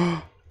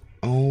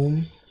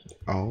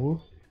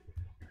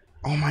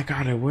 Oh my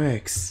god, it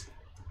works.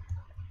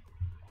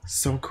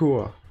 So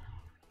cool.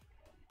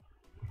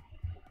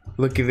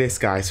 Look at this,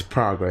 guys.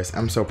 Progress.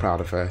 I'm so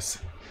proud of us.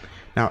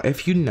 Now,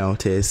 if you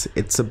notice,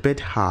 it's a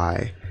bit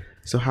high.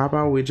 So how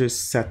about we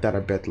just set that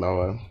a bit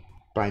lower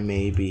by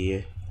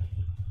maybe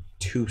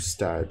 2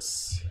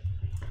 studs.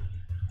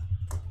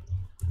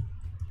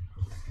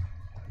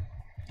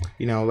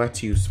 You know,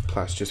 let's use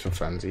plus just for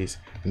funsies.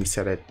 And we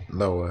set it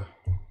lower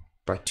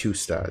by 2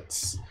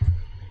 studs.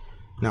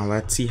 Now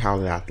let's see how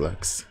that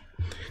looks.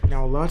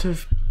 Now, a lot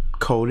of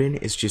coding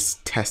is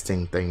just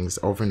testing things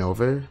over and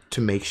over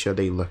to make sure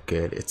they look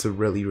good. It's a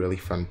really, really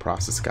fun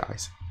process,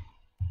 guys.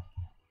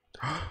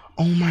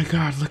 Oh my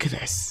god, look at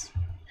this.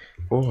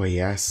 Oh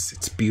yes,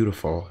 it's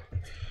beautiful.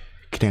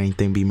 Can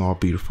anything be more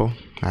beautiful?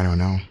 I don't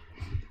know.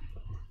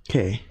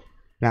 Okay,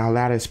 now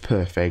that is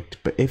perfect,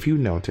 but if you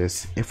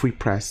notice, if we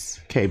press,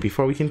 okay,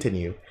 before we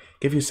continue,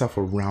 give yourself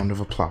a round of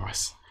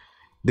applause.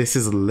 This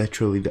is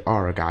literally the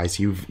aura, guys.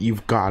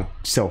 You've got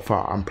so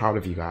far. I'm proud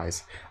of you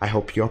guys. I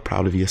hope you're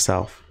proud of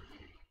yourself.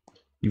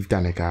 You've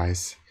done it,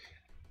 guys.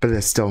 But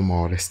there's still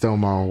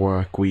more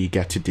work we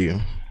get to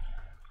do.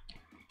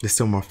 There's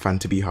still more fun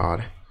to be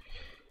hard.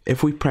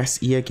 If we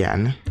press E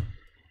again,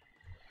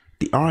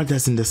 the R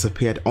doesn't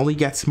disappear, it only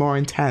gets more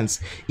intense.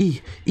 E,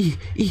 E,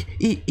 E,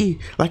 E, E,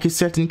 like a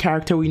certain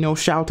character we know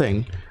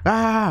shouting.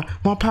 Ah,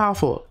 more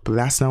powerful. But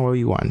that's not what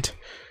we want.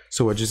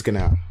 So we're just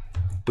gonna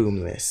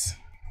boom this.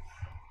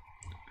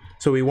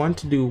 So we want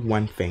to do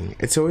one thing.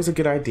 It's always a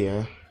good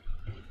idea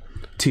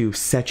to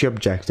set your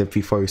objective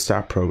before you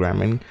start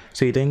programming,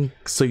 so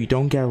you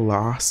don't get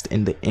lost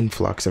in the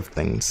influx of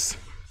things.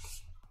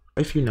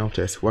 If you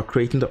notice, we're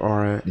creating the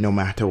aura no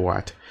matter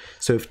what.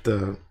 So if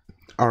the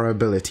aura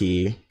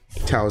ability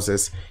tells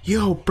us,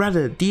 yo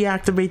brother,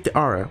 deactivate the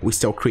aura, we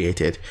still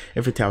create it.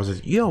 If it tells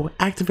us, yo,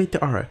 activate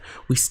the aura,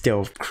 we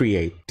still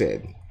create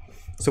it.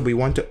 So we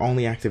want to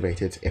only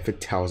activate it if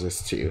it tells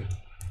us to.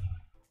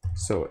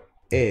 So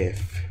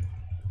if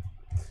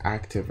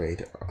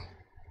activate,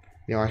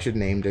 you know, I should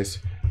name this,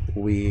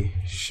 we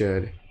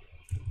should,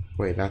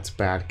 wait, that's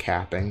bad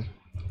capping.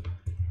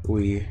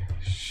 We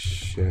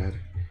should,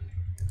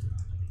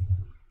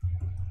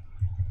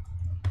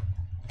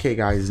 okay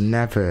guys,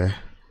 never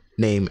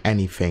name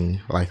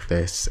anything like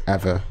this,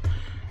 ever.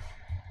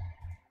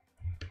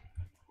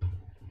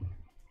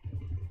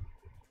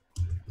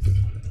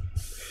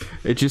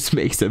 It just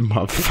makes it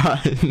more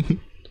fun.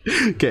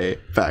 Okay,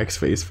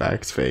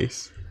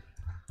 backspace.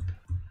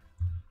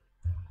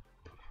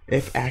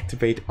 If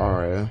activate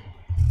aura,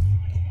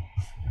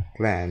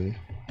 then,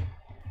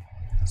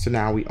 so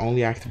now we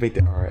only activate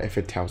the aura if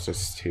it tells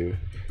us to.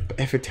 But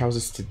if it tells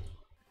us to,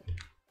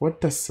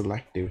 what does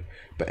select do?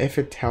 But if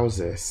it tells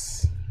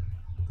us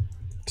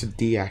to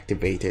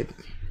deactivate it,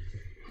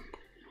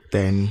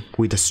 then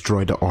we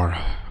destroy the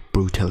aura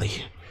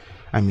brutally.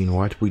 I mean,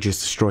 what? We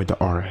just destroyed the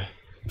aura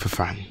for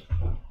fun.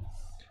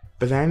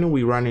 But then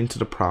we run into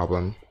the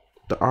problem.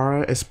 The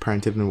aura is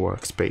parented in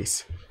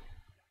workspace.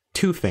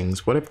 Two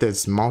things. What if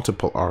there's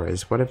multiple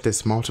auras? What if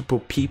there's multiple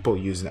people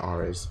using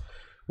auras?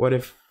 What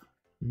if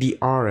the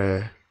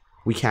aura,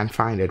 we can't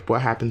find it?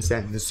 What happens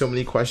then? There's so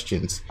many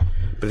questions.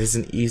 But there's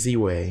an easy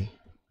way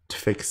to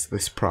fix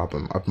this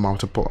problem of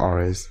multiple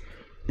auras.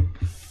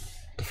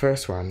 The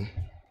first one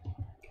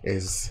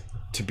is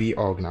to be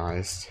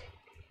organized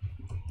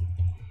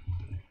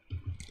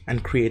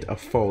and create a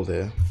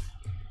folder.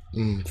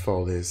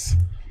 Folders.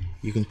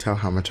 You can tell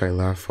how much I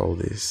love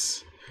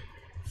folders.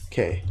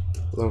 Okay,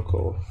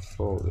 local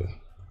folder.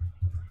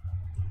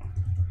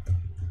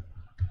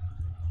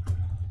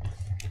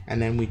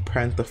 And then we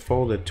parent the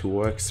folder to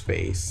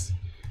workspace.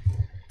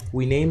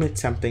 We name it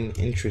something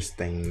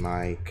interesting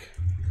like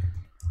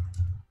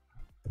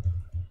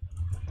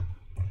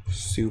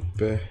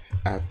super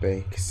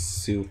epic,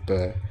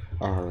 super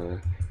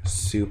aura,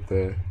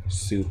 super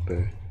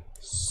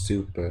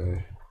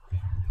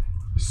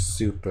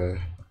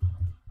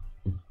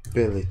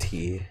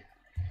ability,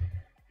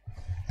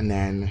 and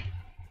then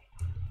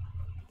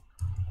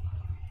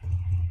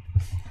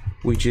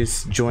we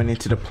just join it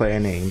to the player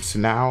name. So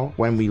now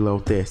when we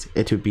load this,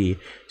 it would be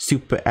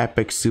super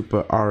epic,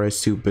 super aura,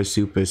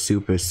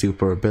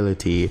 super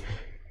ability,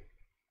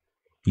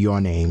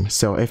 your name.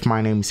 So if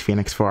my name is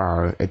Phoenix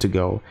 4R, it would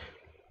go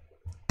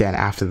then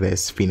after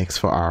this Phoenix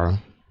 4R.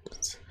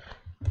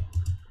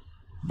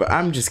 But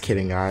I'm just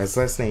kidding, guys.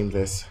 Let's name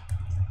this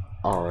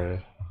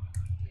aura.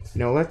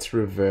 No, let's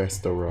reverse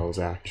the roles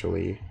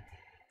actually,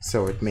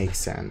 so it makes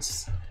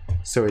sense.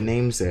 So it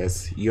names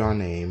this your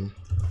name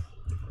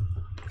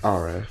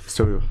aura.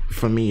 So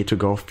for me to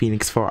go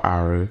Phoenix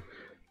 4R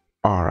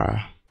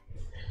aura.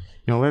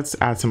 You know, let's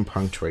add some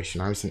punctuation.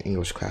 I was in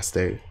English class,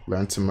 they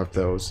learned some of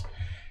those.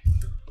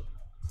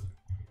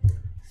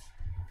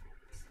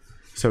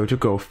 So to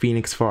go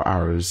Phoenix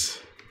 4R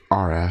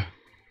aura.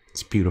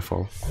 It's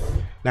beautiful.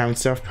 Now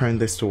instead of parenting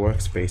this to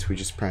workspace, we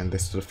just parent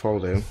this to the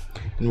folder,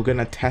 and we're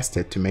gonna test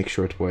it to make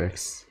sure it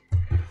works.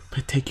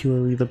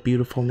 Particularly the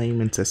beautiful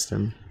naming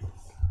system.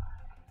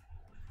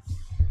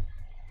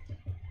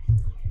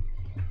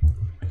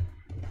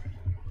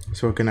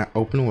 So we're gonna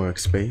open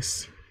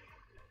workspace,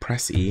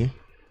 press E.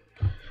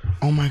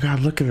 Oh my god,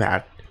 look at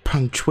that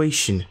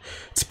punctuation.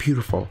 It's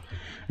beautiful.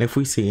 And if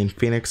we see in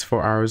Phoenix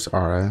 4R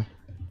aura,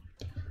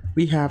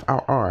 we have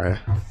our aura.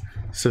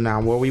 So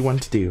now what we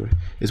want to do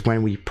is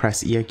when we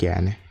press E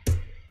again,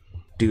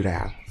 do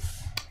that.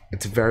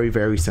 It's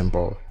very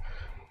simple.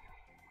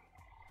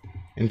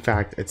 In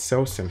fact, it's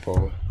so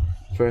simple.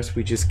 First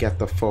we just get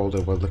the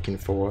folder we're looking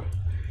for,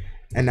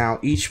 and now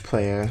each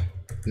player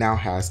now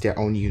has their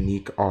own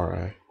unique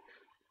aura,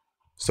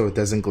 so it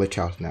doesn't glitch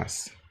out on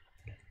us.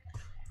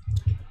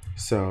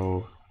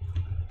 So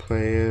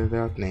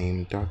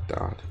player.name ...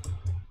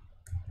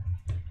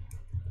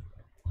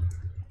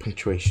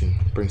 punctuation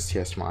brings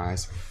tears to my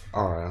eyes.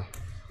 Aura.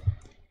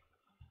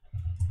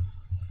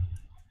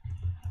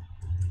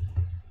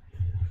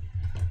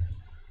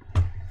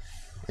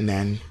 And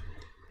then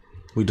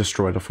we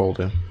destroy the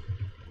folder.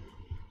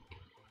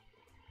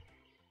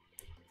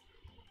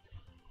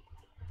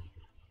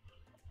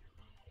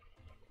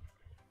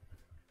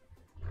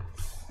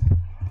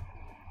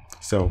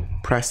 So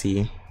press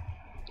E,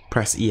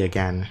 Press E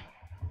again.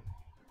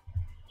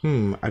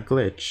 A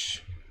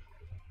glitch.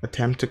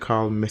 Attempt to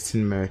call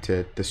missing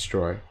murder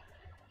destroy.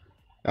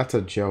 That's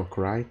a joke,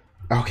 right?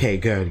 Okay,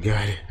 good.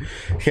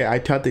 Okay, I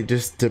thought they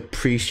just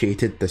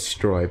depreciated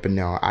destroy, but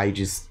no, I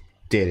just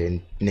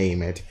didn't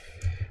name it.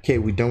 Okay,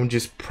 we don't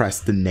just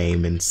press the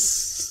name and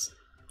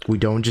we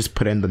don't just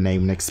put in the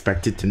name and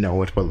expect it to know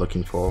what we're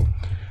looking for.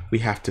 We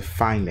have to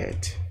find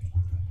it.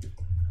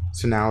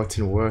 So now it's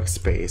in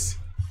workspace.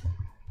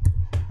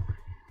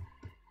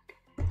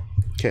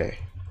 Okay.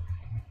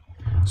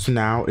 So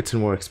now it's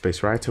in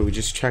workspace, right? So we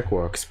just check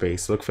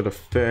workspace, look for the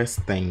first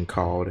thing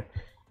called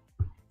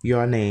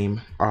your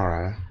name,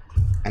 aura,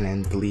 and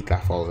then delete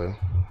that folder.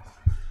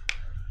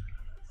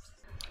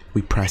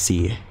 We press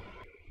E.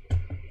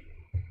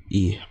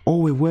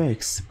 Oh, it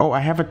works. Oh, I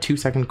have a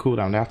 2-second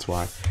cooldown, that's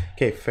why.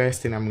 Okay,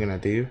 first thing I'm gonna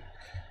do,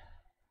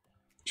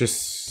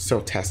 just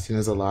so testing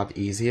is a lot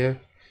easier,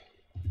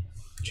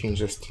 change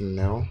this to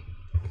no,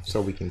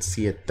 so we can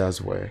see it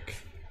does work.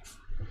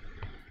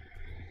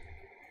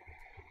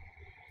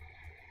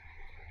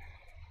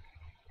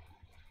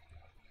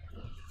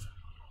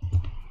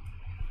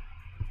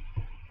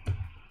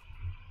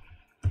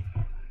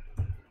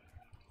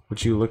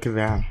 Would you look at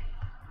that?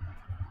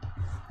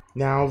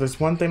 Now, there's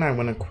one thing I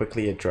want to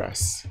quickly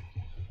address.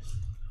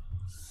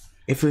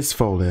 If this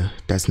folder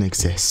doesn't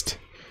exist,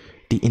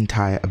 the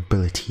entire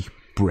ability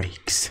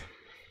breaks.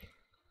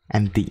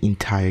 And the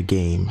entire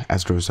game,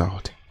 as a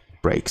result,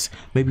 breaks.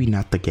 Maybe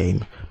not the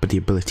game, but the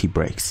ability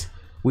breaks.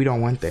 We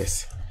don't want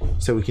this.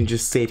 So we can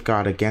just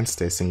safeguard against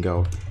this and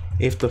go,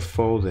 if the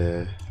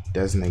folder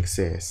doesn't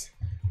exist,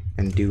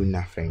 and do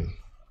nothing.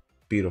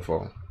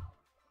 Beautiful.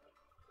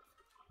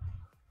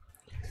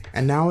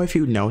 And now if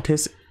you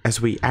notice,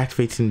 as we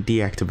activated and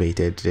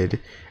deactivated it,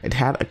 it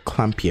had a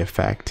clumpy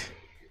effect.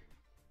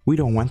 We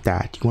don't want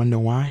that. You wanna know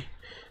why?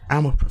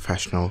 I'm a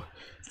professional.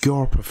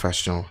 You're a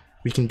professional.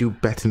 We can do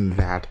better than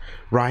that,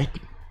 right?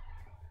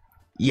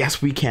 Yes,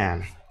 we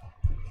can.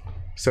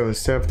 So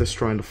instead of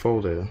destroying the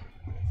folder,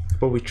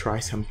 but we try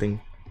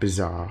something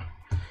bizarre.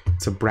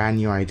 It's a brand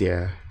new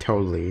idea,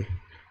 totally.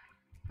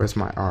 Where's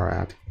my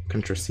aura at?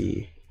 Ctrl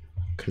C,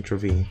 Ctrl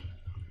V.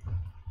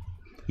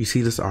 You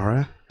see this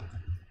aura?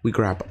 We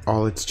grab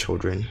all its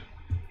children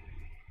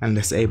and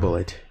disable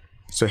it,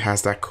 so it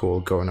has that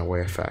cool going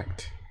away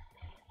effect.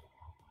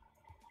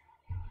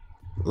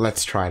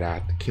 Let's try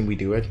that. Can we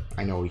do it?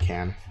 I know we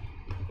can.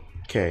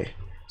 Okay,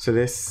 so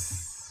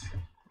this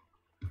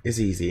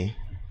is easy.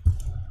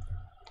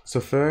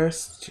 So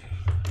first,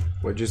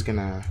 we're just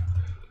gonna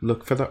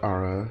look for the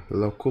aura,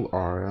 local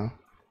aura,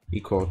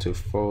 equal to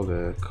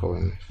folder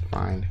colon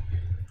find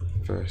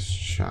first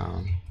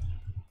child.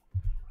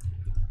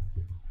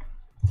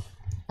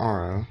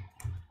 Aura.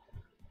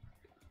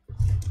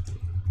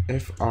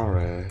 If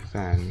aura,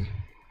 then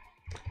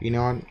you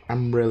know what?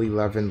 I'm really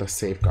loving the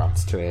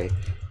safeguards today.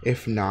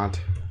 If not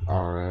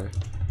aura,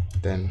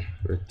 then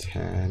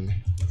return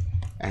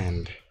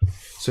end.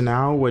 So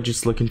now we're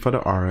just looking for the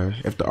aura.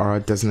 If the aura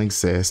doesn't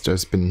exist or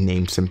has been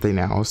named something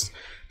else,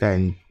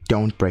 then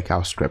don't break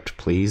our script,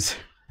 please,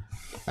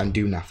 and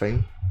do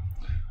nothing.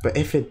 But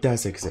if it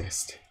does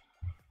exist,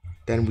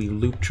 then we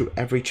loop through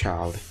every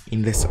child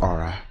in this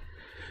aura,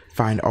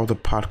 find all the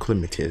particle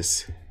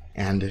emitters,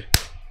 and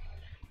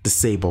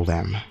disable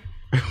them.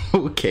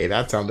 Okay,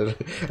 that sounded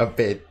a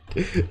bit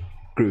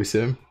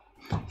gruesome.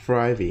 For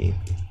Ivy,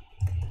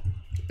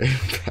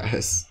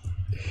 press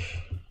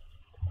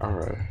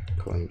aura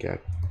colon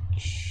get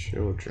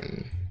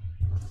children.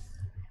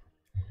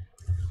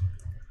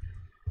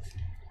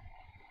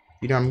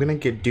 You know, I'm gonna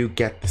get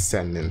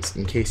descendants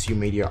in case you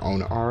made your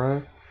own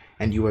aura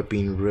and you were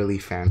being really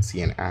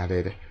fancy and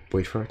added,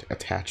 wait for it,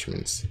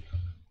 attachments.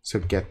 So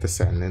get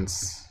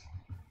descendants.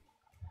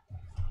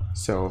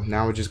 So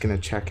now we're just gonna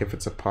check if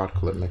it's a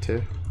particle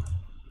emitter.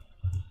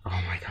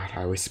 Oh my god,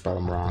 I always spell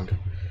them wrong.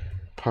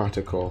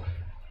 Particle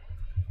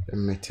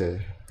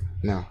emitter.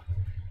 No.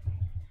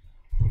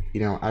 You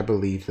know, I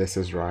believe this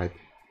is right.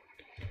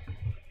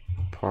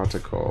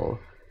 Particle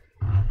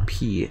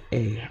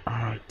P-A-R-T-I-C-L-E-E-N-I.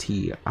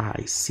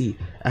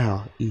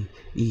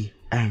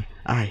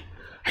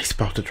 I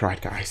spelled it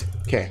right, guys.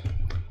 Okay.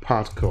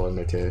 Particle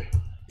emitter.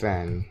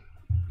 Then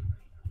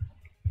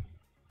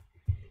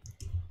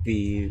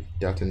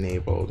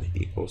v.enabled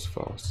equals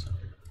false.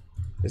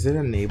 Is it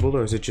enabled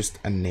or is it just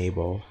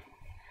enable?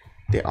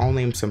 They all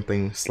name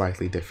something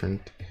slightly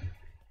different.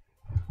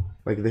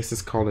 Like this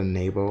is called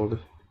enabled.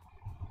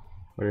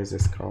 What is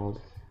this called?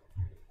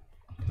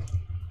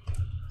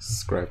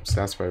 Scripts,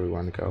 that's where we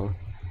want to go.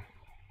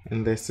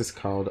 And this is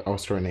called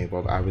also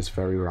enabled. I was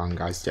very wrong,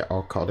 guys. They're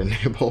all called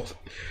enabled.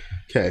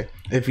 Okay,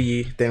 if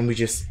then we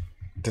just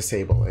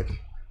disable it.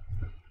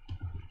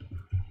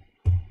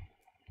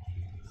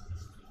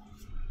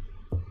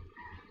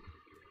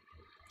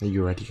 Are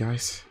you ready,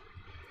 guys?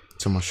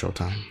 It's almost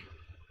showtime.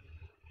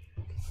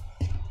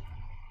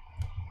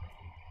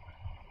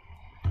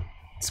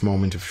 It's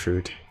moment of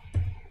truth.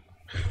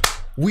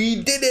 We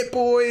did it,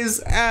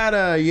 boys!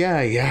 Ada!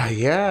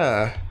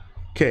 Yeah.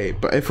 Okay,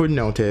 but if you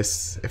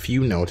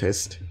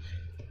noticed,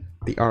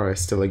 The aura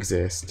still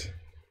exists.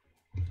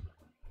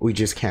 We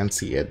just can't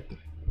see it.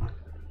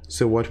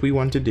 So what we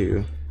want to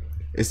do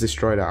is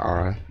destroy that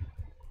aura.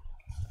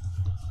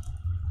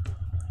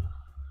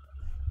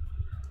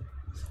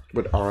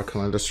 With aura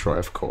can destroy,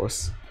 of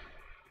course.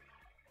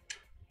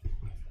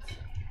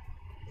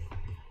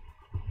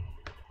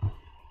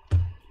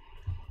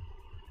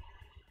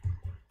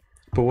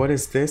 But what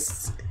is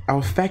this? Our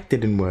effect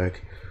didn't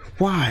work.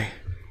 Why?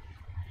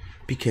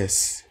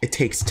 Because it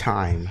takes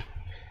time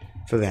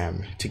for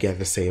them to get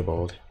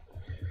disabled.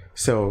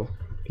 So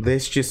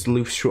this just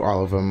loops through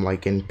all of them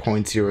like in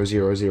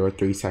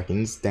 0.0003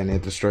 seconds, then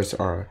it destroys the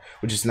aura,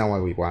 which is not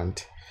what we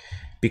want.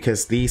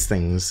 Because these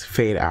things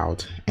fade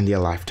out in their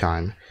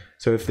lifetime.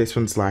 So if this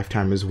one's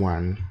lifetime is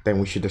 1, then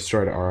we should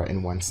destroy the aura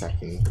in 1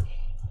 second.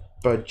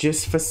 But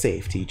just for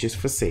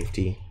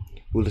safety,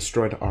 we'll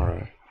destroy the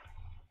aura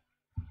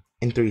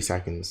in 3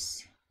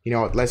 seconds. You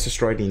know what, let's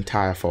destroy the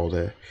entire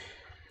folder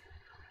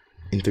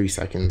in 3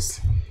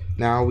 seconds.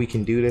 Now we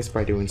can do this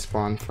by doing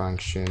spawn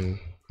function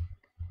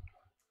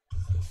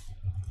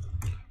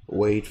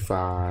wait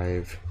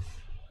 5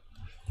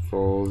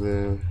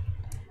 folder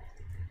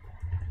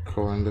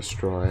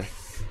 :destroy,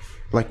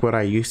 like what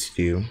I used to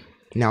do.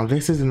 Now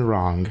this isn't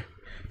wrong,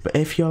 but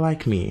if you're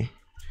like me,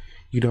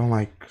 you don't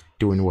like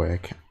doing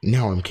work.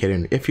 No, I'm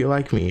kidding. If you're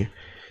like me,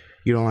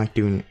 you don't like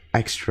doing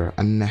extra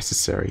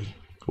unnecessary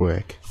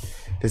work.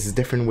 There's a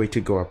different way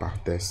to go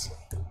about this.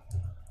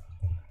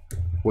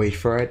 Wait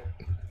for it.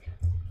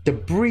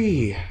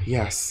 Debris!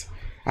 Yes.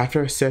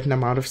 After a certain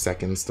amount of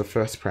seconds, the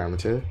first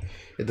parameter,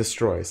 it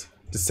destroys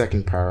the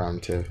second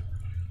parameter.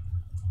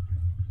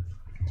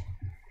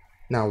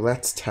 Now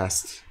let's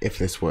test if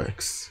this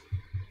works.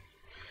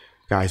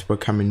 Guys, we're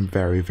coming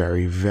very,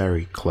 very,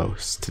 very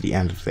close to the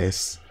end of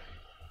this.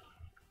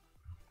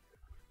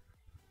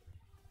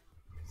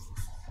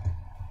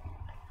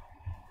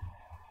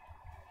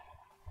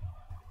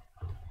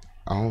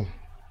 Oh.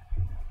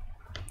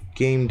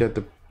 Game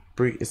that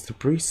is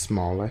debris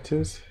small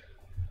letters?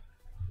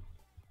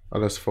 Oh,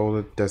 this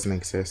folder doesn't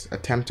exist.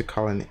 Attempt to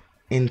call an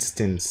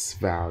instance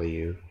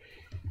value.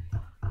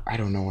 I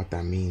don't know what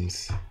that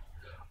means.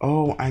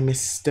 Oh, I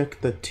mistook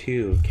the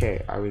 2.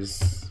 Okay, I'm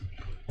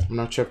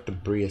not sure if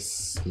debris is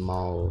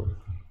small.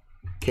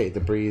 Okay,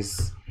 debris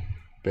is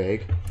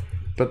big.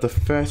 But the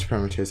first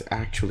parameter is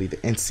actually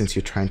the instance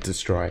you're trying to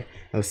destroy.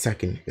 And the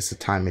second is the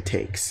time it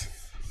takes.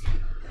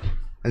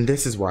 And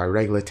this is why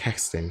regular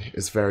texting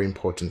is very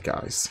important,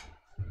 guys.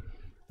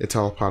 It's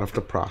all part of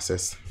the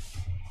process.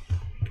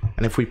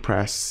 And if we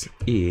press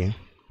E,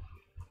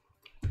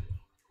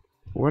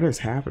 what is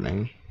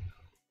happening?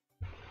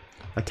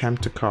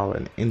 Attempt to call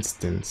an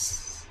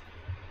instance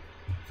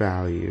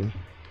value.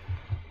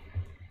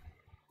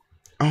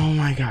 Oh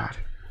my god.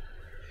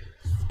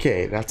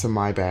 Okay, that's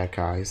my bad,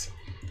 guys.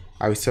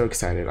 I was so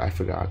excited I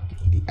forgot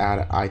the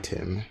add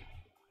item.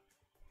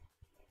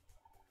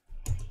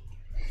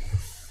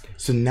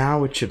 So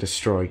now it should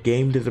destroy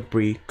game to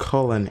debris :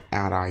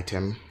 add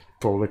item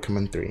folder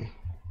command 3.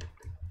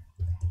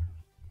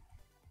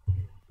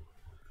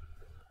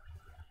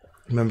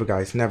 Remember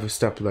guys, never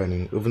stop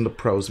learning. Even the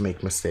pros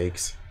make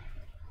mistakes.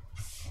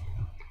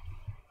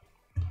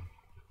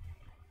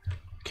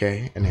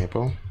 Okay,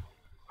 enable.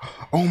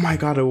 Oh my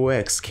god, it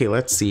works. Okay,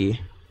 let's see.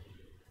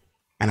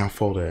 And our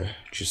folder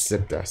just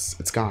zipped us.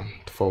 It's gone.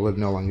 The folder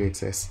no longer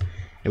exists.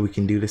 And we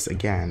can do this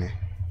again.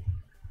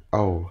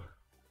 Oh.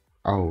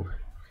 Oh.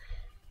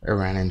 I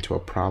ran into a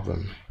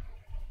problem.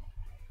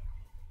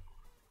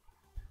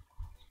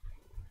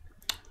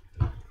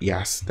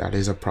 Yes, that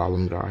is a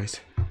problem, guys.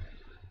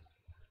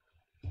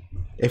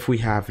 If we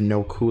have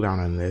no cooldown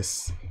on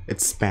this, it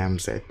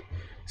spams it.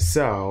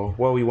 So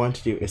what we want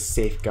to do is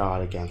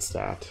safeguard against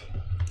that.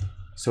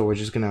 So we're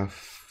just gonna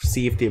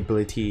see if the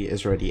ability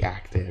is already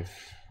active,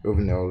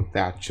 even though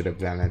that should have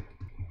done it.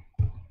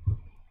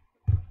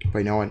 But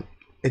you know what?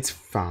 It's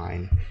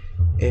fine.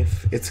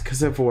 If it's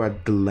because of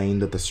what delaying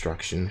the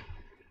destruction.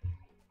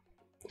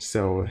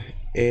 So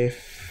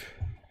if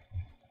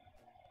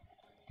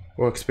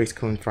workspace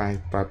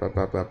find blah blah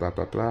blah blah blah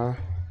blah blah,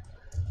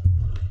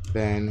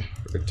 then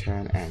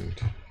return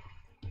end.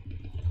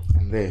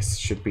 And this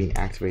should be an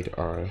activate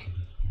aura.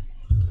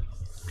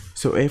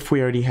 So if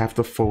we already have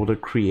the folder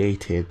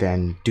created,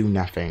 then do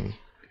nothing.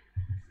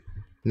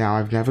 Now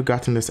I've never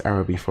gotten this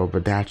error before,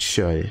 but that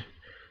should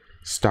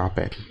stop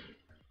it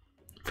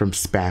from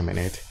spamming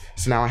it.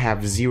 So now I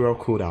have 0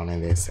 cooldown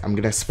in this. I'm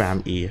gonna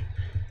spam E.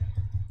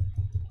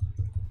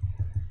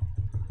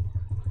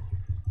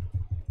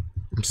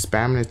 I'm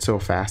spamming it so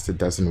fast it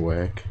doesn't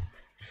work.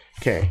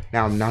 Okay,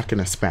 now I'm not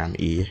gonna spam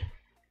E.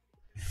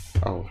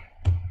 Oh.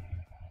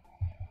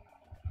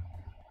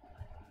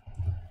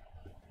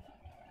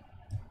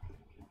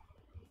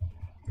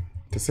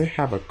 Does it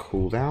have a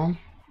cooldown?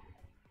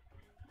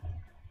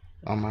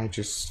 Or am I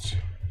just...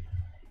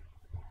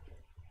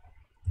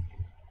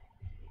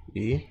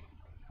 E?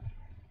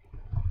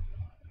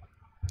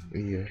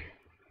 E.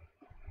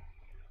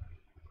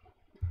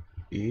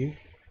 E?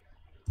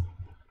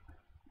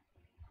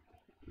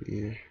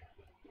 E.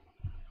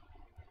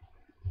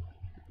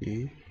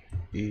 E,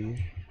 E,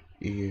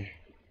 E.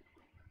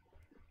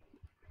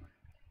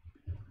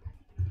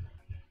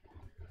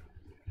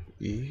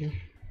 E.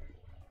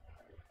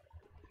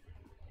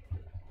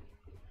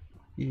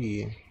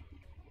 E.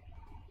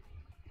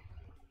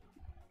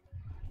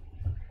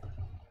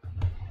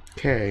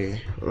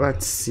 Okay,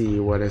 let's see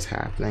what is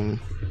happening.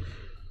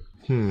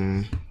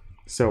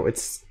 So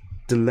it's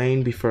the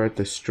lane before it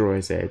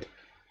destroys it.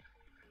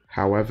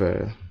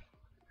 However,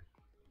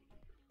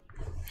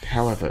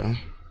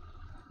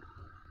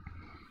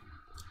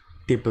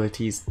 the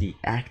ability is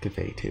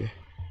deactivated.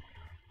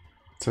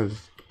 So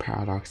it's a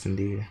paradox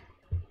indeed.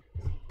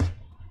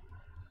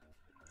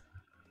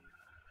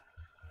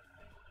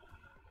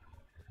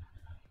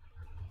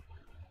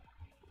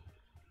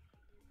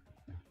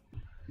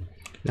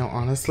 Now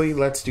honestly,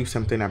 let's do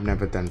something I've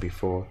never done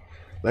before.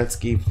 Let's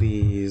give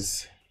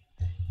these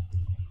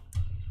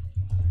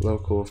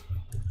local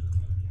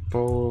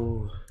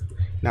full.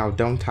 Now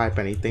don't type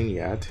anything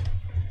yet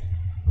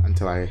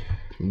until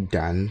I'm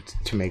done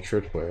to make sure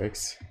it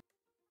works.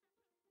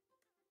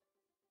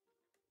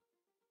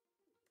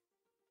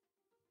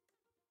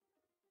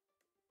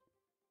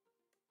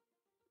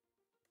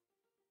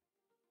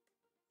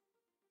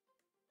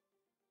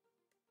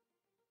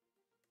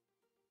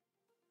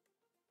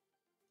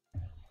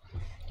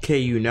 Okay,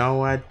 you know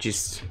what?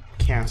 Just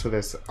cancel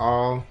this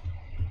all.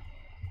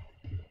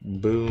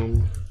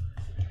 Boom.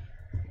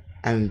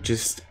 And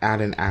just add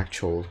an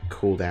actual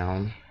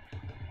cooldown.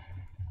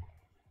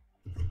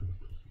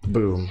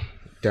 Boom.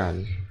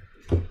 Done.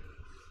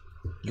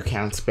 You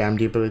can't spam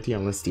the ability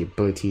unless the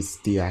ability is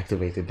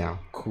deactivated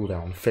now.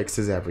 Cooldown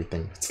fixes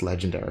everything. It's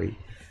legendary.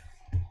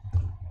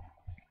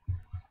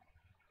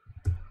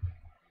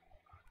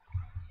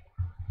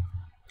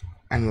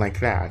 And like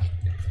that,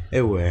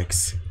 it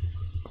works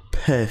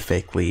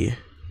perfectly.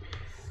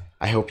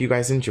 I hope you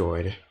guys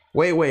enjoyed.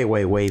 Wait,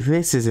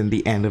 this isn't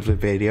the end of the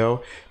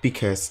video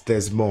because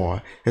there's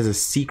more. There's a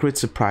secret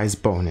surprise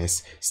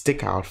bonus.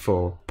 Stick out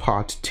for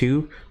part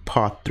 2,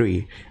 part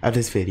 3 of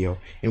this video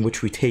in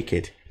which we take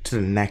it to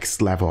the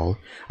next level.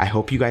 I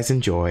hope you guys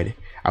enjoyed.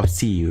 I'll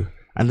see you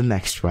on the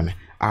next one.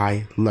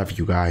 I love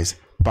you guys.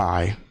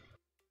 Bye.